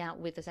excuse to hang out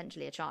with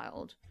essentially a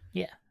child.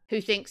 Yeah.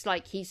 Who thinks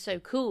like he's so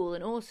cool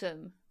and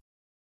awesome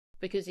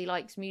because he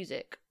likes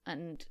music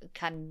and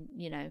can,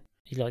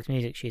 He likes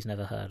music she's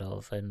never heard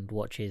of and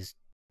watches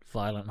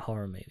violent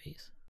horror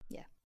movies.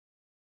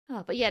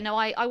 Oh, but yeah, no,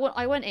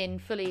 I went in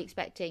fully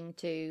expecting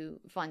to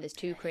find this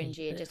too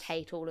cringy and just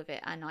hate all of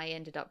it, and I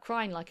ended up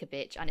crying like a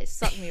bitch, and it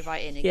sucked me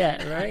right in again.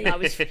 Yeah, right? I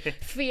was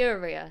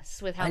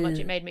furious with how much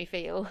it made me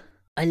feel.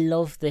 I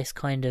love this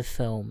kind of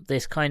film,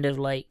 this kind of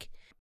like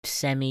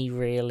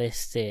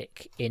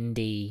semi-realistic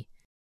indie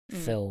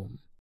film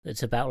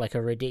that's about like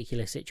a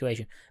ridiculous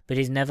situation, but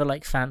it's never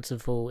like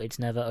fanciful, it's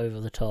never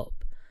over the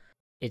top.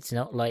 It's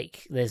not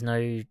like there's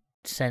no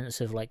sense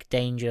of like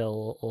danger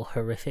or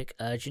horrific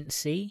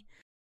urgency.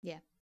 Yeah.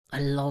 I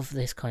love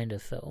this kind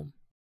of film.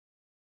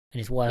 And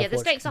it's why the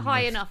stakes are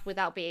high enough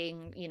without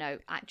being,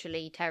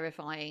 actually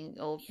terrifying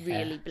or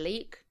really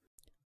bleak.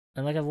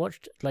 And like I've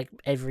watched like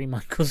every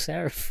Michael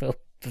Cera film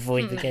before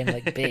he became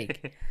like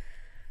big.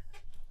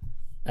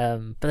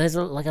 But there's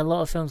a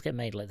lot of films get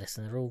made like this,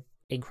 and they're all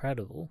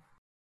incredible.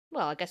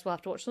 Well, I guess we'll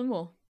have to watch some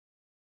more.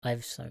 I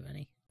have so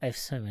many I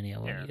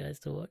want you guys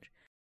to watch.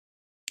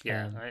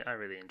 Yeah, I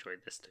really enjoyed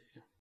this too.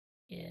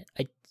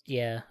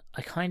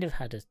 I kind of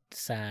had a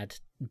sad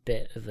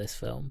bit of this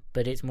film,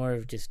 but it's more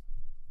of just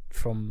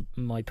from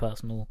my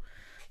personal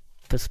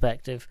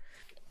perspective.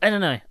 I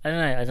don't know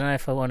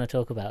if I want to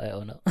talk about it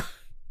or not.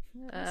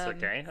 That's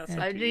okay.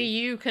 Only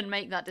you can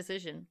make that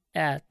decision.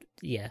 Yeah.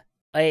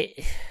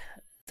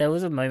 There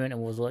was a moment I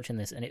was watching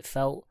this, and it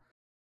felt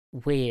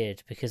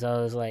weird because I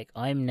was like,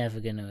 I'm never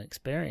going to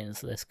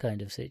experience this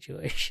kind of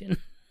situation.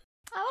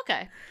 Oh,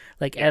 okay.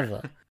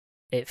 Ever.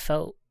 It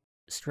felt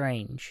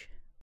strange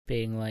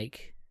being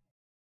like,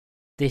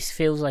 this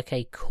feels like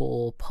a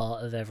core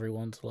part of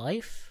everyone's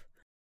life.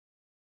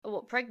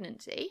 What,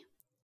 pregnancy?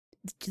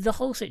 The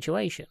whole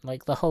situation,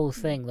 like the whole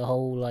thing, the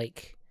whole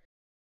like,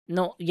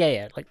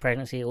 like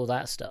pregnancy, all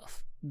that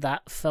stuff.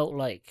 That felt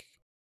like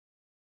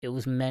it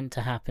was meant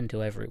to happen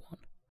to everyone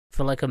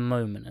for like a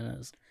moment,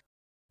 and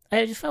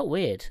it just felt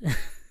weird.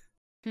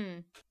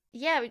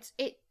 Yeah, it's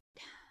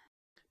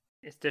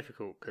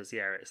difficult because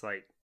it's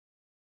like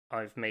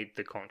I've made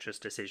the conscious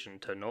decision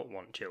to not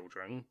want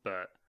children,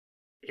 but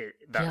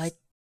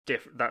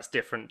that's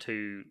different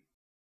to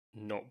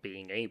not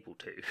being able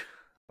to.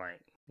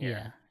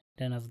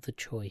 Don't have the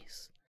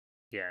choice.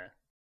 Yeah,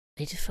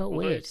 it just felt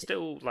Although weird. It's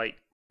still like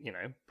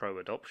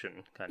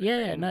pro-adoption kind of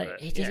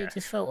thing. It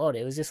just felt odd.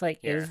 It was just like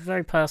it was a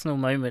very personal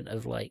moment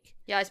of like.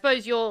 Yeah, I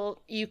suppose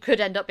you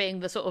could end up being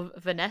the sort of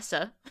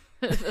Vanessa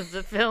of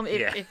the film.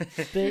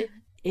 But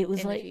it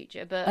was in like the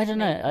future, but I don't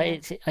know.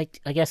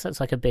 I guess that's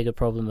like a bigger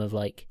problem of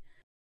like,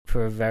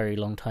 for a very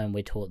long time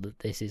we're taught that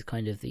this is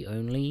kind of the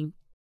only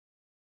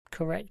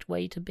correct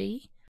way to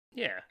be.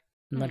 Yeah.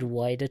 Not a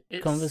wider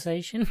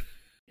conversation.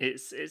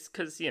 It's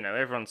because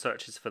everyone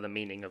searches for the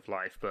meaning of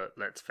life, but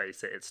let's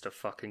face it, it's to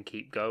fucking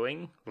keep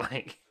going.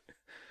 Like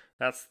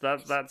that's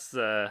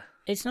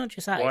it's not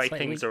just that. Why it's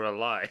like things are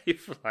alive.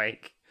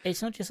 Like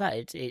it's not just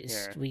that.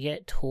 It's we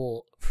get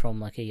taught from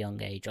like a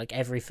young age. Like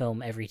every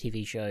film, every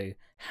TV show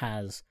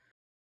has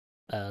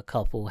a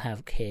couple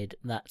have kid.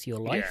 That's your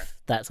life. Yeah.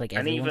 That's like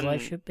everyone's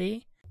life should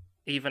be.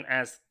 Even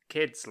as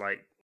kids,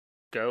 like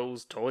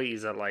girls'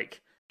 toys are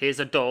like, here's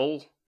a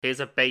doll, here's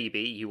a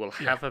baby, you will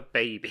have a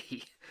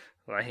baby.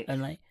 Like,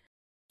 and like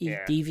you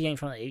deviate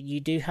from that, you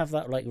do have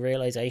that like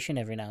realization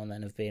every now and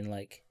then of being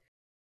like,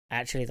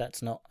 actually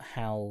that's not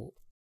how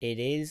it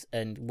is.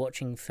 And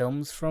watching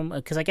films from,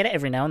 because I get it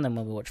every now and then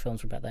when we watch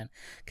films from back then,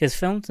 because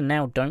films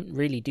now don't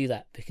really do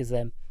that because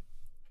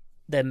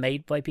they're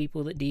made by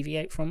people that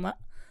deviate from that,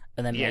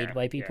 and they're made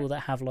by people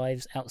that have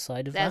lives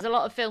outside of There's that. a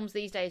lot of films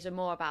these days are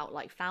more about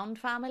like found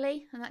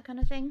family and that kind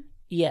of thing.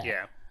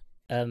 Yeah.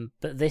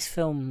 But this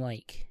film,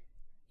 like,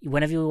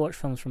 whenever you watch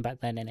films from back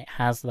then and it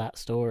has that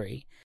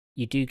story,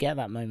 you do get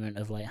that moment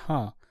of like,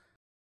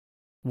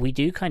 we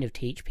do kind of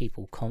teach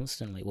people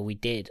constantly, well, we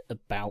did,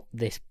 about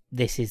this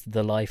is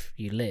the life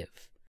you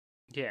live.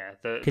 Yeah,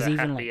 the 'Cause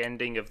even, happy like-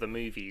 ending of the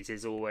movies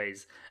is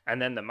always,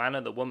 and then the man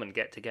and the woman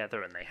get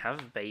together and they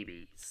have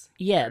babies.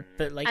 Yeah, And-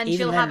 but like and even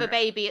she'll then, have a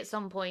baby at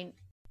some point.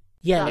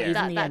 yeah, that, even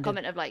that, the that end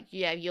comment of like,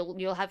 yeah,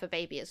 you'll have a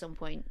baby at some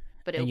point,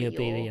 but it'll and your be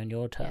baby on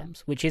your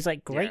terms, which is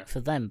like great Yeah. for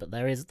them, but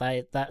there is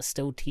that's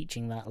still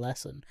teaching that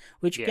lesson,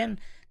 which Yeah. again,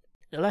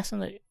 a lesson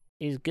that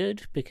is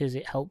good because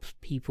it helps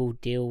people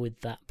deal with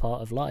that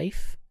part of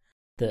life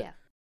that Yeah.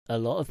 a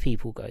lot of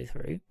people go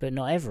through, but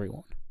not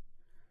everyone.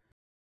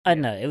 I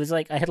don't know. It was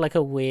like I had like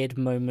a weird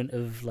moment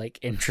of like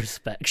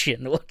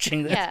introspection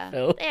watching this yeah,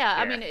 film. yeah.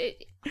 I Yeah. mean,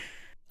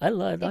 I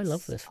love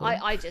it's- this film.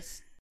 I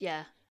just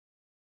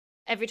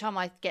every time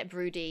I get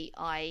broody,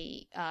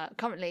 I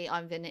currently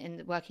I'm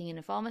working in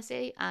a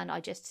pharmacy, and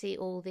I just see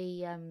all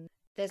the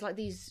there's like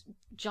these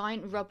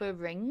giant rubber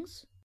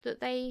rings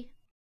that they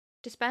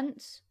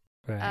dispense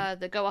Right.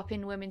 that go up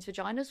in women's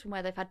vaginas from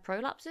where they've had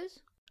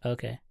prolapses,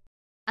 Okay.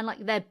 and like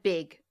they're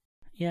big,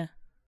 Yeah.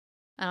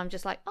 and I'm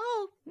just like,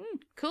 oh,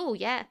 cool,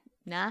 yeah,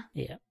 nah,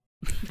 Yeah.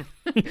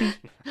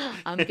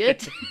 I'm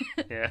good.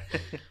 yeah.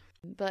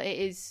 But it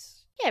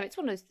is, yeah, it's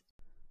one of those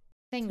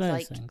things. one of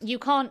Like those things. you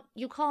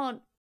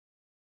can't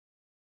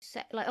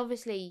say, like,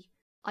 obviously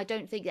I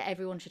don't think that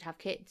everyone should have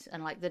kids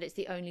and like that it's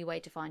the only way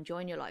to find joy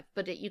in your life,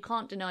 but you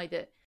can't deny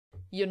that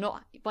you're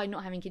not, by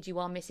not having kids, you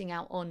are missing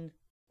out on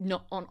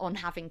not on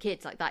having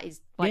kids. Like that is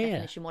by Yeah.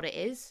 definition what it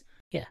is.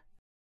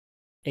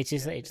 It's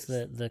just Yeah, that it's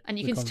the And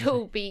you the can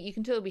still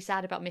be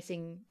sad about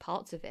missing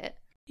parts of it,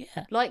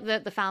 yeah. like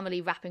the family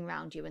wrapping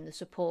around you and the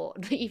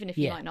support, even if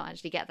you Yeah. might not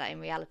actually get that in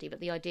reality, but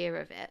the idea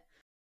of it,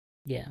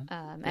 Yeah.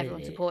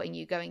 everyone It- supporting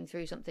you, going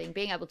through something,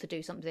 being able to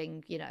do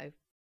something, you know,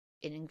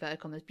 in inverted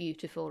commas,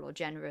 beautiful or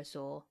generous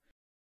or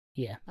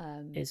Yeah.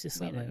 It's just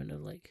that moment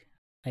of like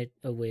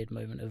a weird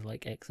moment of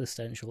like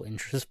existential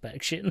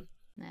introspection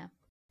Yeah.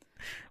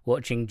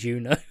 watching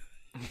Juno.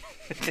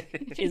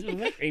 Which is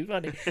very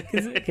funny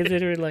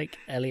considering like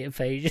Elliot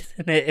Page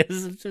in it. It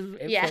was just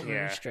Yeah. felt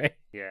really strange.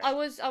 Yeah. I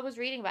was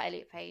reading about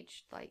Elliot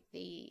Page, like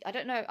I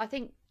don't know, I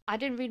think I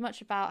didn't read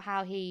much about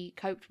how he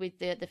coped with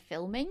the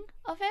filming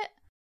of it.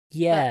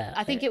 Yeah, But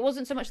I think it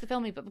wasn't so much the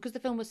filming, but because the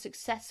film was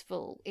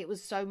successful, it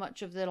was so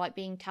much of the like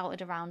being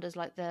touted around as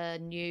like the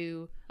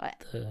new like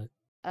the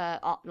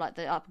like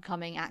the up and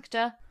coming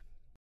actor,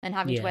 and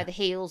having to Yeah. wear the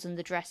heels and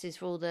the dresses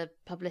for all the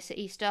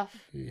publicity stuff.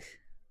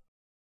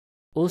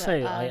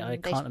 also that, I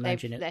can't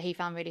imagine it. that he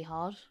found really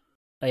hard.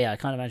 Oh yeah, I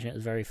can't imagine it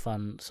was very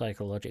fun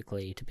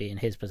psychologically to be in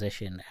his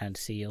position and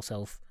see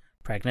yourself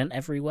pregnant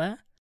everywhere.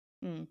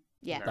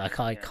 Yeah. No. Like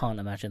I Yeah. can't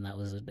imagine that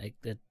was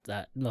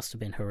that must have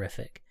been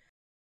horrific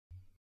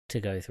to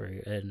go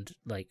through, and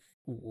like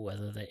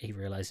whether that he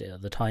realized it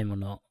at the time or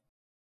not,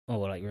 or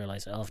like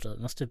realized it after, it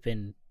must have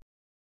been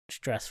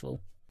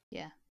stressful.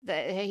 Yeah.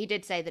 He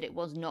did say that it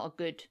was not a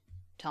good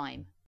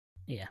time.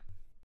 Yeah,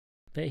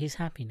 but he's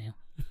happy now.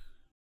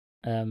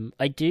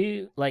 I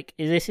do like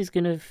this is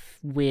kind of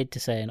weird to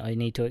say, and I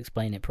need to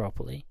explain it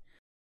properly.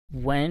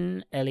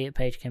 When Elliot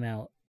Page came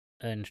out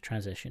and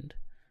transitioned,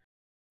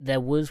 there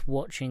was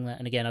watching that,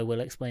 and again, I will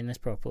explain this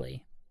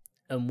properly,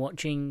 and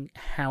watching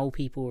how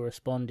people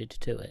responded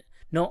to it.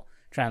 Not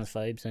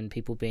transphobes and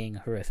people being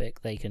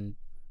horrific; they can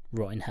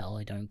rot in hell.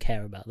 I don't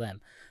care about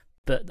them.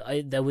 But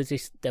there was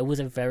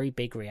a very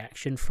big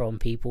reaction from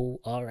people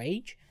our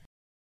age,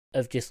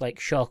 of just like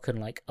shock and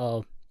like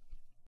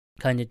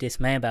kind of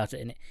dismay about it,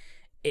 and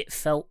it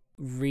felt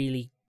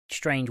really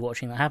strange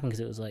watching that happen because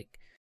it was like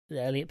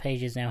Elliot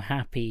Page is now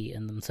happy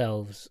in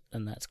themselves,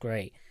 and that's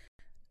great.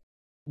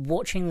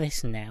 Watching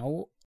this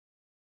now,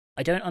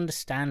 I don't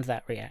understand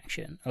that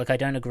reaction. Like, I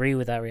don't agree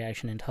with that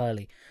reaction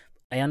entirely.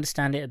 I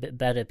understand it a bit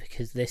better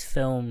because this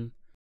film,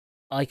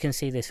 I can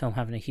see this film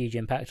having a huge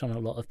impact on a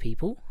lot of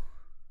people,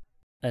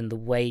 and the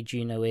way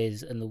Juno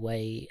is, and the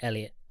way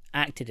Elliot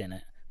acted in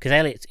it. Because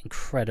Elliot's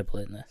incredible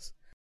in this.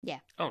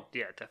 Oh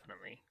yeah,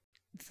 definitely.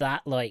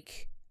 That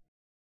like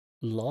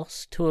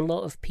loss to a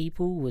lot of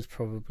people was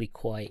probably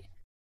quite.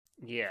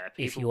 Yeah,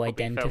 people If you probably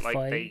identify-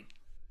 felt like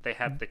they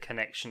had the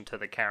connection to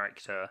the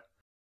character,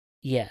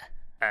 Yeah,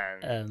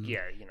 and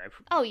yeah, you know.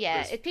 Oh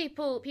yeah, there's-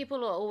 people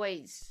are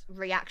always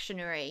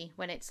reactionary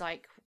when it's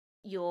like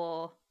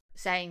you're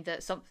saying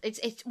that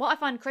it's what I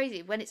find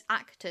crazy when it's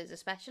actors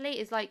especially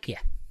is like, Yeah.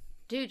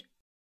 dude,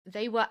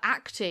 they were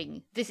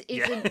acting. This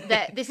Yeah.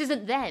 isn't this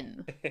isn't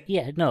them.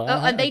 yeah, no,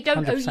 And they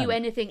don't owe 100%. you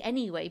anything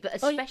anyway, but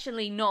Oh, yeah.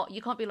 especially not,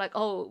 you can't be like,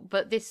 oh,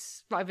 but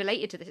this I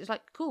related to this. It's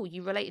like, cool,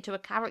 you related to a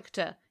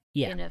character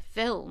Yeah, in a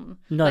film.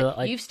 No,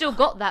 Like, you've still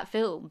got that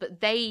film,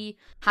 but they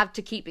have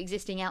to keep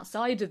existing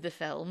outside of the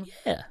film.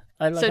 yeah.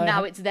 So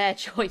now it's their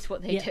choice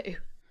what they Yeah. do.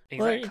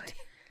 Exactly.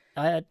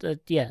 I had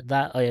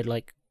that I had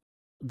like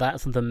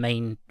that's the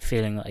main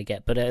feeling that I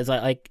get, but it was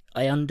like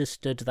I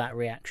understood that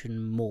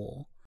reaction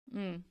more.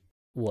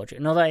 Watch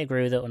it. Not that I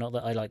agree with it, or not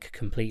that I like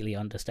completely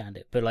understand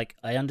it, but like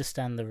I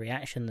understand the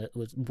reaction that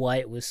was why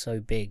it was so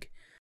big.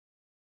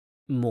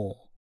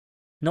 More,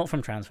 not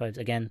from transphobes.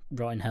 Again,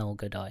 rot in hell,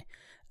 go die.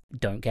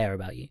 Don't care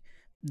about you.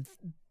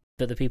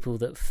 But the people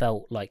that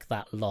felt like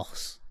that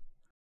loss,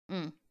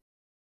 Mm.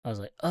 I was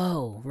like,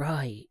 oh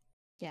right,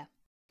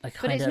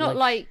 But it's not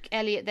like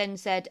Elliot then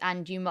said,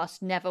 and you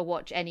must never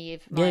watch any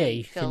of my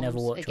you films can never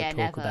watch again, or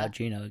talk ever. about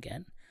Juno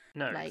again.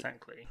 No,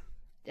 exactly.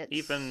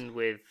 Even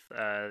with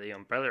the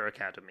Umbrella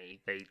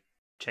Academy, they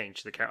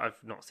changed the character.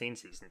 I've not seen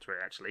season 3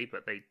 actually,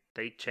 but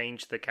they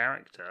changed the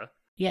character.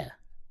 Yeah.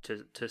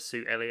 To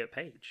suit Elliot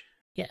Page.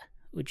 Yeah,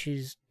 which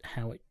is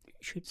how it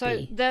should be.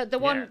 So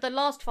the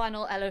last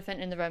final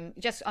elephant in the room.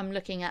 I'm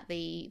looking at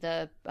the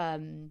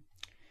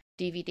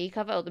DVD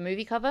cover or the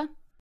movie cover,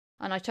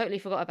 and I totally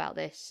forgot about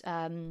this.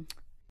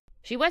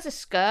 She wears a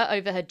skirt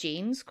over her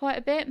jeans quite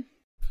a bit.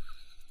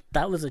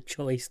 That was a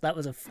choice. That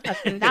was a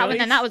fashion choice.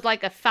 And that was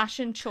like a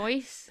fashion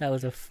choice. That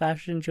was a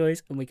fashion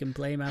choice, and we can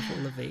blame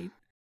Avril Lavigne.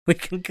 We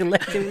can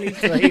collectively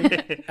blame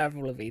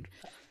Avril Lavigne.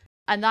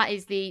 And that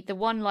is the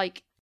one,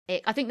 like,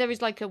 I think there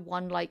is like a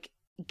one, like,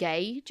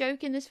 gay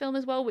joke in this film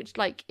as well, which,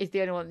 like, is the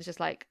only one that's just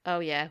like, oh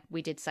yeah,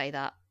 we did say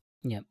that.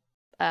 Yep.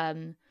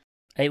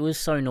 It was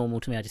so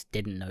normal to me, I just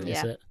didn't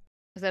notice it.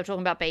 Because they were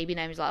talking about baby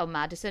names, like, oh,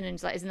 Madison, and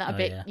it's like, isn't that a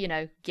bit,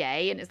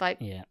 gay? And it's like,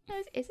 is it?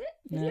 Is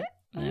it?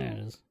 No, it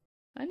is.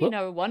 I only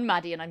know one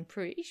Maddie, and I'm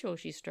pretty sure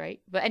she's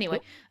straight. But anyway,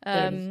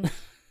 there's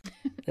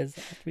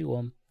have to be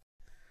one.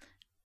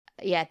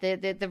 Yeah,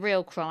 the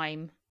real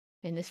crime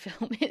in this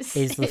film is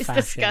the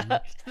fashion.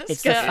 The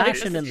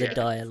fashion and the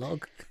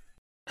dialogue.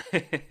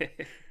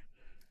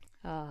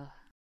 But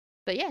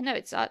yeah, no,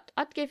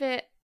 I'd give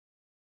it,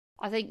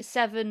 I think,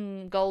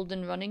 7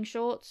 golden running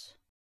shorts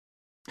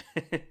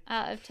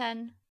out of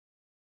 10.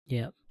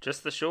 Yeah.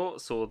 Just the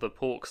shorts or the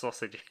pork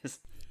sausages?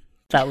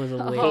 That was a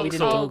weird. We didn't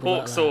talk about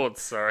pork that.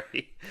 Swords.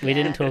 Sorry, we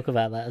didn't talk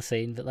about that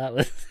scene, but that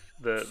was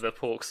the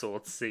pork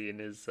swords scene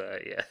is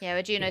Yeah,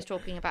 where Juno's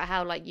talking about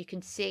how, like, you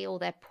can see all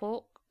their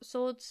pork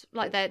swords,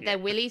 like their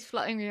willies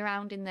fluttering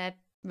around in their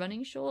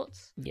running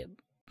shorts. Yep.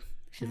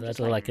 That's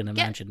all I can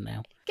imagine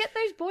now. Get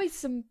those boys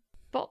some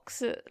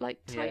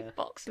tight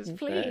boxers,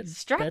 please.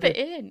 Strap it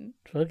in.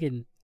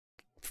 Fucking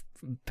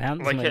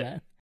pants, like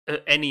that.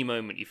 At any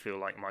moment, you feel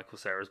like Michael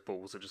Cera's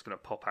balls are just going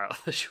to pop out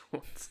of the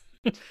shorts.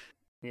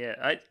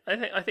 Yeah,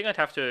 I think I'd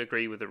have to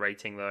agree with the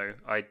rating though.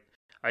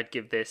 I'd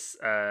give this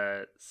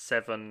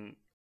 7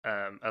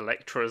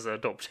 Electras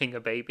adopting a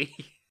baby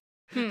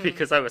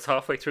because I was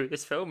halfway through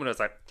this film and I was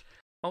like,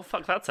 oh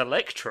fuck, that's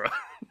Electra.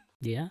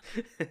 Yeah,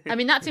 I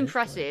mean that's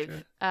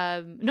impressive.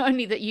 Not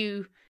only that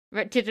you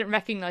didn't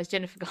recognize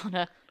Jennifer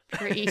Garner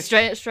pretty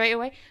straight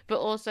away, but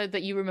also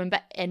that you remember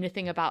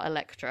anything about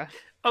Electra.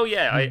 Oh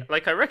yeah,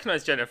 I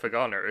recognize Jennifer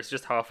Garner. It's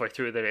just halfway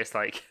through that it's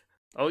like,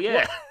 oh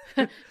yeah.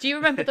 Do you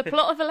remember the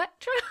plot of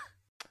Electra?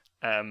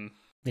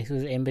 This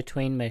was in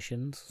between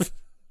missions.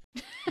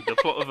 The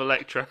plot of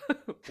Electra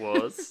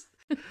was,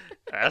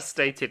 as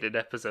stated in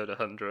episode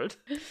 100,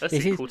 a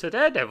sequel to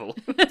Daredevil.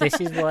 This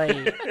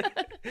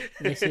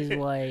is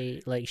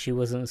why, like, she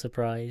wasn't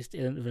surprised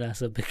in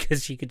Vanessa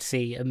because she could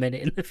see a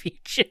minute in the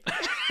future.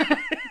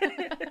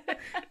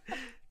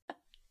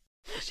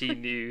 She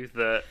knew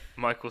that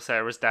Michael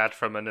Cera's dad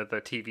from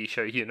another TV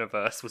show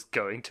universe was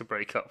going to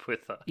break up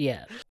with her.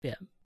 Yeah.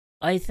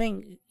 I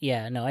think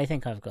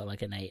I've got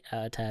like an 8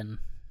 out of 10.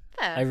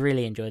 Fair. I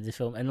really enjoyed this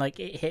film, and like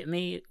it hit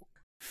me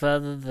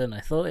further than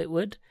I thought it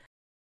would.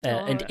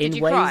 And in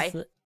ways cry?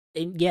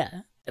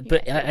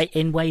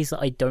 In ways that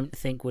I don't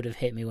think would have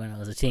hit me when I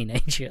was a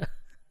teenager.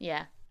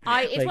 Yeah.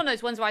 It's one of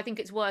those ones where I think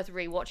it's worth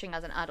rewatching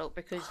as an adult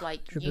because,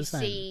 like, 100%. you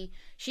see,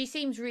 she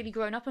seems really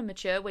grown up and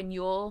mature when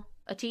you're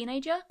a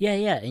teenager. Yeah,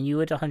 and you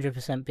would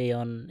 100% be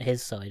on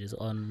his side as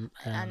on.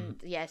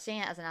 And yeah, seeing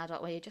it as an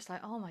adult where you're just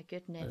like, oh my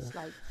goodness,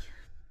 like,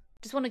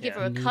 just want to give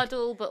her a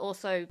cuddle, but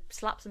also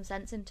slap some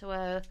sense into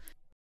her,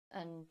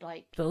 and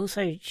like. But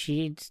also,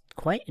 she's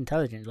quite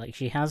intelligent. Like,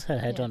 she has her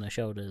head on her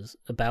shoulders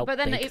about. But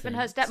then big even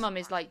things. her stepmom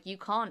is like, you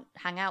can't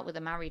hang out with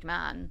a married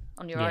man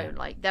on your own.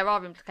 Like, there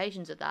are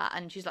implications of that,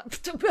 and she's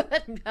like,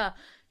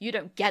 you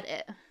don't get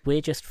it.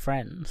 We're just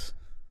friends.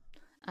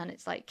 And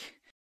it's like,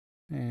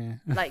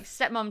 like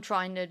stepmom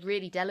trying to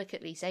really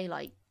delicately say,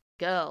 like,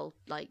 girl,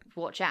 like,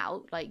 watch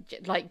out, like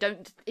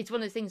don't. It's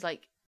one of those things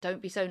like. Don't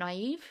be so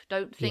naive.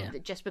 Don't think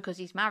that just because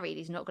he's married,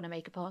 he's not going to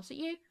make a pass at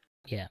you.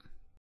 Yeah.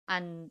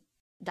 And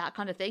that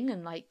kind of thing,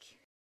 and like...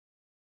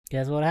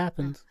 Guess what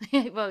happens?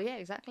 Well, yeah,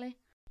 exactly.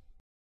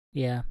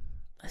 Yeah.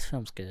 This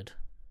film's good.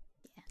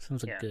 Yeah. This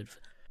film's good.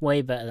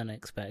 Way better than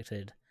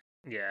expected.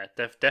 Yeah,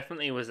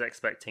 definitely was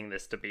expecting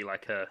this to be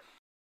like a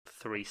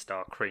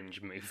 3-star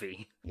cringe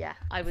movie. Yeah,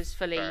 I was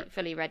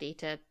fully ready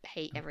to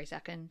hate every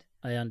second.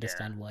 I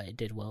understand why it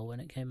did well when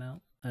it came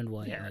out, and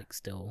why it like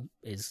still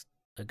is...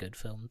 a good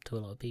film to a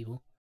lot of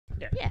people.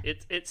 Yeah.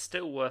 It's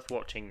still worth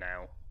watching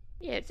now.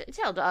 Yeah, it's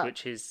held up.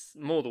 Which is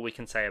more than we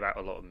can say about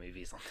a lot of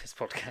movies on this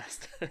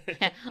podcast.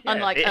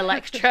 Unlike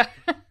Electra.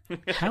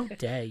 How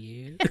dare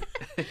you?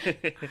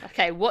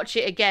 Okay, watch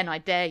it again, I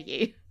dare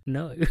you.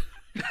 No.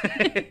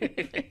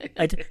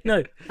 I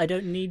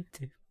don't need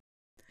to.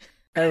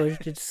 I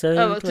watched it so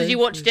Oh, because you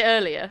watched it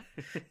earlier?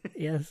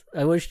 Yes,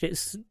 I watched it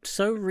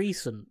so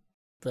recent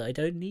that I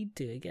don't need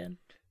to again.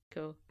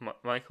 Cool.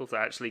 Michael's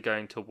actually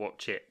going to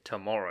watch it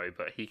tomorrow,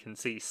 but he can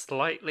see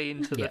slightly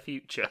into the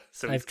future,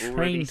 so I've he's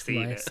already trained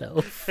seen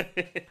myself.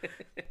 it.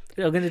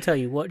 I'm going to tell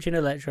you, watching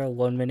Elektra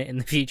 1 minute in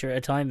the future at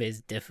a time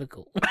is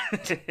difficult.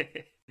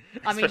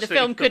 I mean, the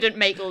film couldn't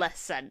make less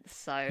sense,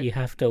 so... You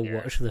have to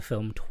watch the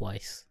film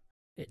twice.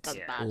 It's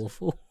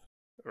awful.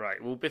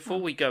 Right, well, before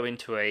we go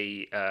into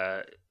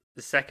the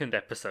second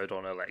episode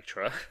on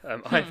Elektra,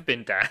 I've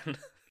been Dan.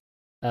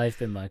 I've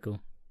been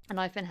Michael. And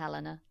I've been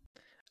Helena.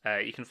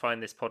 You can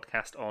find this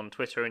podcast on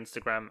Twitter,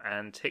 Instagram,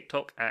 and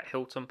TikTok at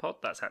Hilton Pod.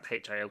 That's at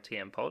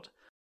HILTM Pod.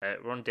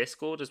 We're on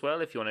Discord as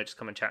well if you want to just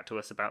come and chat to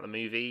us about the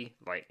movie,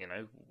 like, you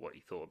know, what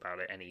you thought about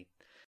it, any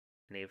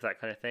of that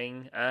kind of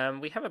thing.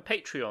 We have a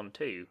Patreon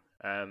too.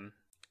 I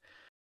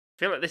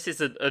feel like this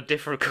is a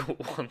difficult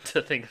one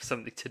to think of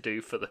something to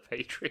do for the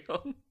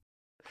Patreon.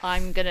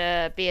 I'm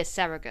gonna be a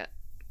surrogate.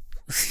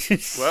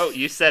 Well,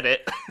 you said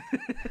it.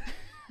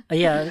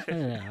 Yeah,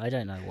 I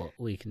don't know what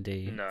we can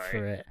do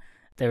for it.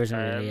 There isn't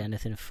really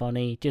anything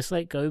funny. Just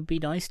go be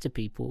nice to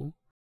people.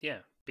 Yeah,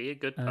 be a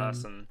good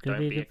person. Don't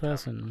be a good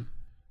person.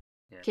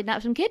 Yeah.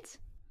 Kidnap some kids?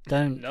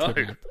 Don't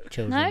kidnap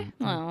children.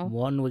 No? Oh.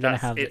 One we're going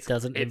to have that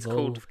doesn't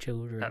involve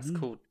children. That's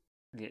called,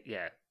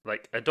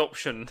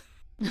 adoption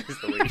is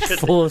the way you should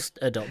Forced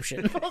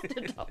adoption. Forced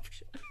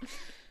adoption.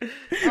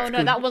 Oh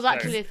no, that was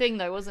actually a thing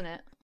though, wasn't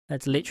it?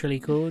 That's literally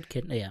called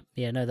kidnap.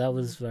 Yeah, no, that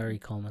was very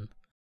common.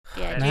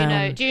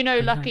 Yeah, do you know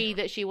lucky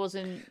that she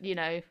wasn't,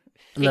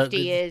 50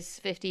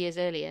 years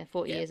earlier,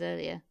 40 years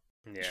earlier.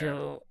 Yeah.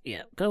 So,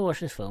 go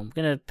watch this film. I'm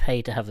going to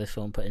pay to have this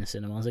film put in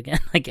cinemas again,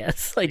 I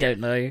guess. I don't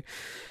know.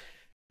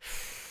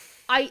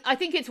 I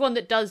think it's one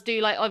that does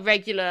do a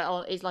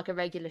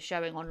regular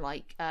showing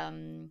on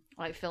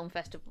film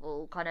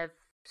festival kind of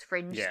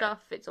fringe stuff.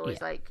 It's always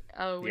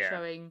we're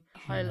showing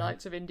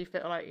highlights of indie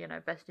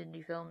best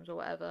indie films or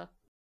whatever.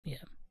 Yeah.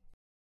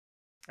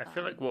 I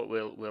feel like what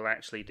we'll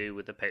actually do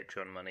with the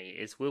Patreon money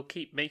is we'll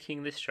keep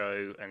making this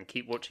show and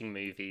keep watching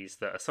movies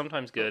that are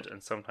sometimes good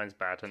and sometimes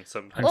bad and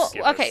sometimes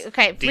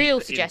okay. Real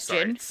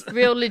suggestion,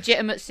 real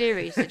legitimate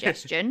series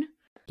suggestion.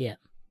 Yeah.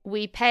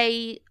 We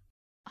pay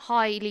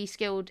highly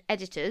skilled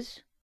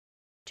editors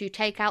to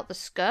take out the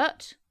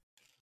skirt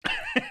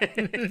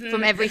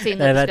from every scene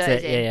that the skirt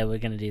is in. Yeah, we're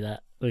gonna do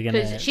that.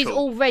 Because she's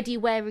already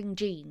wearing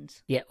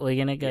jeans. Yeah, we're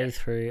gonna go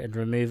through and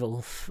remove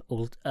all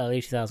early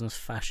 2000s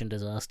fashion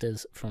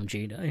disasters from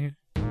Juno.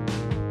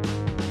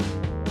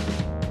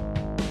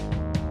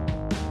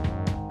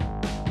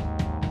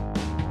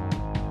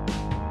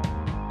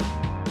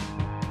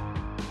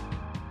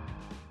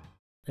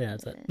 Yeah,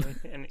 that's it.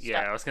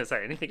 I was gonna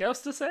say anything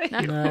else to say.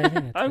 No,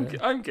 I think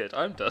I'm good.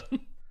 I'm done.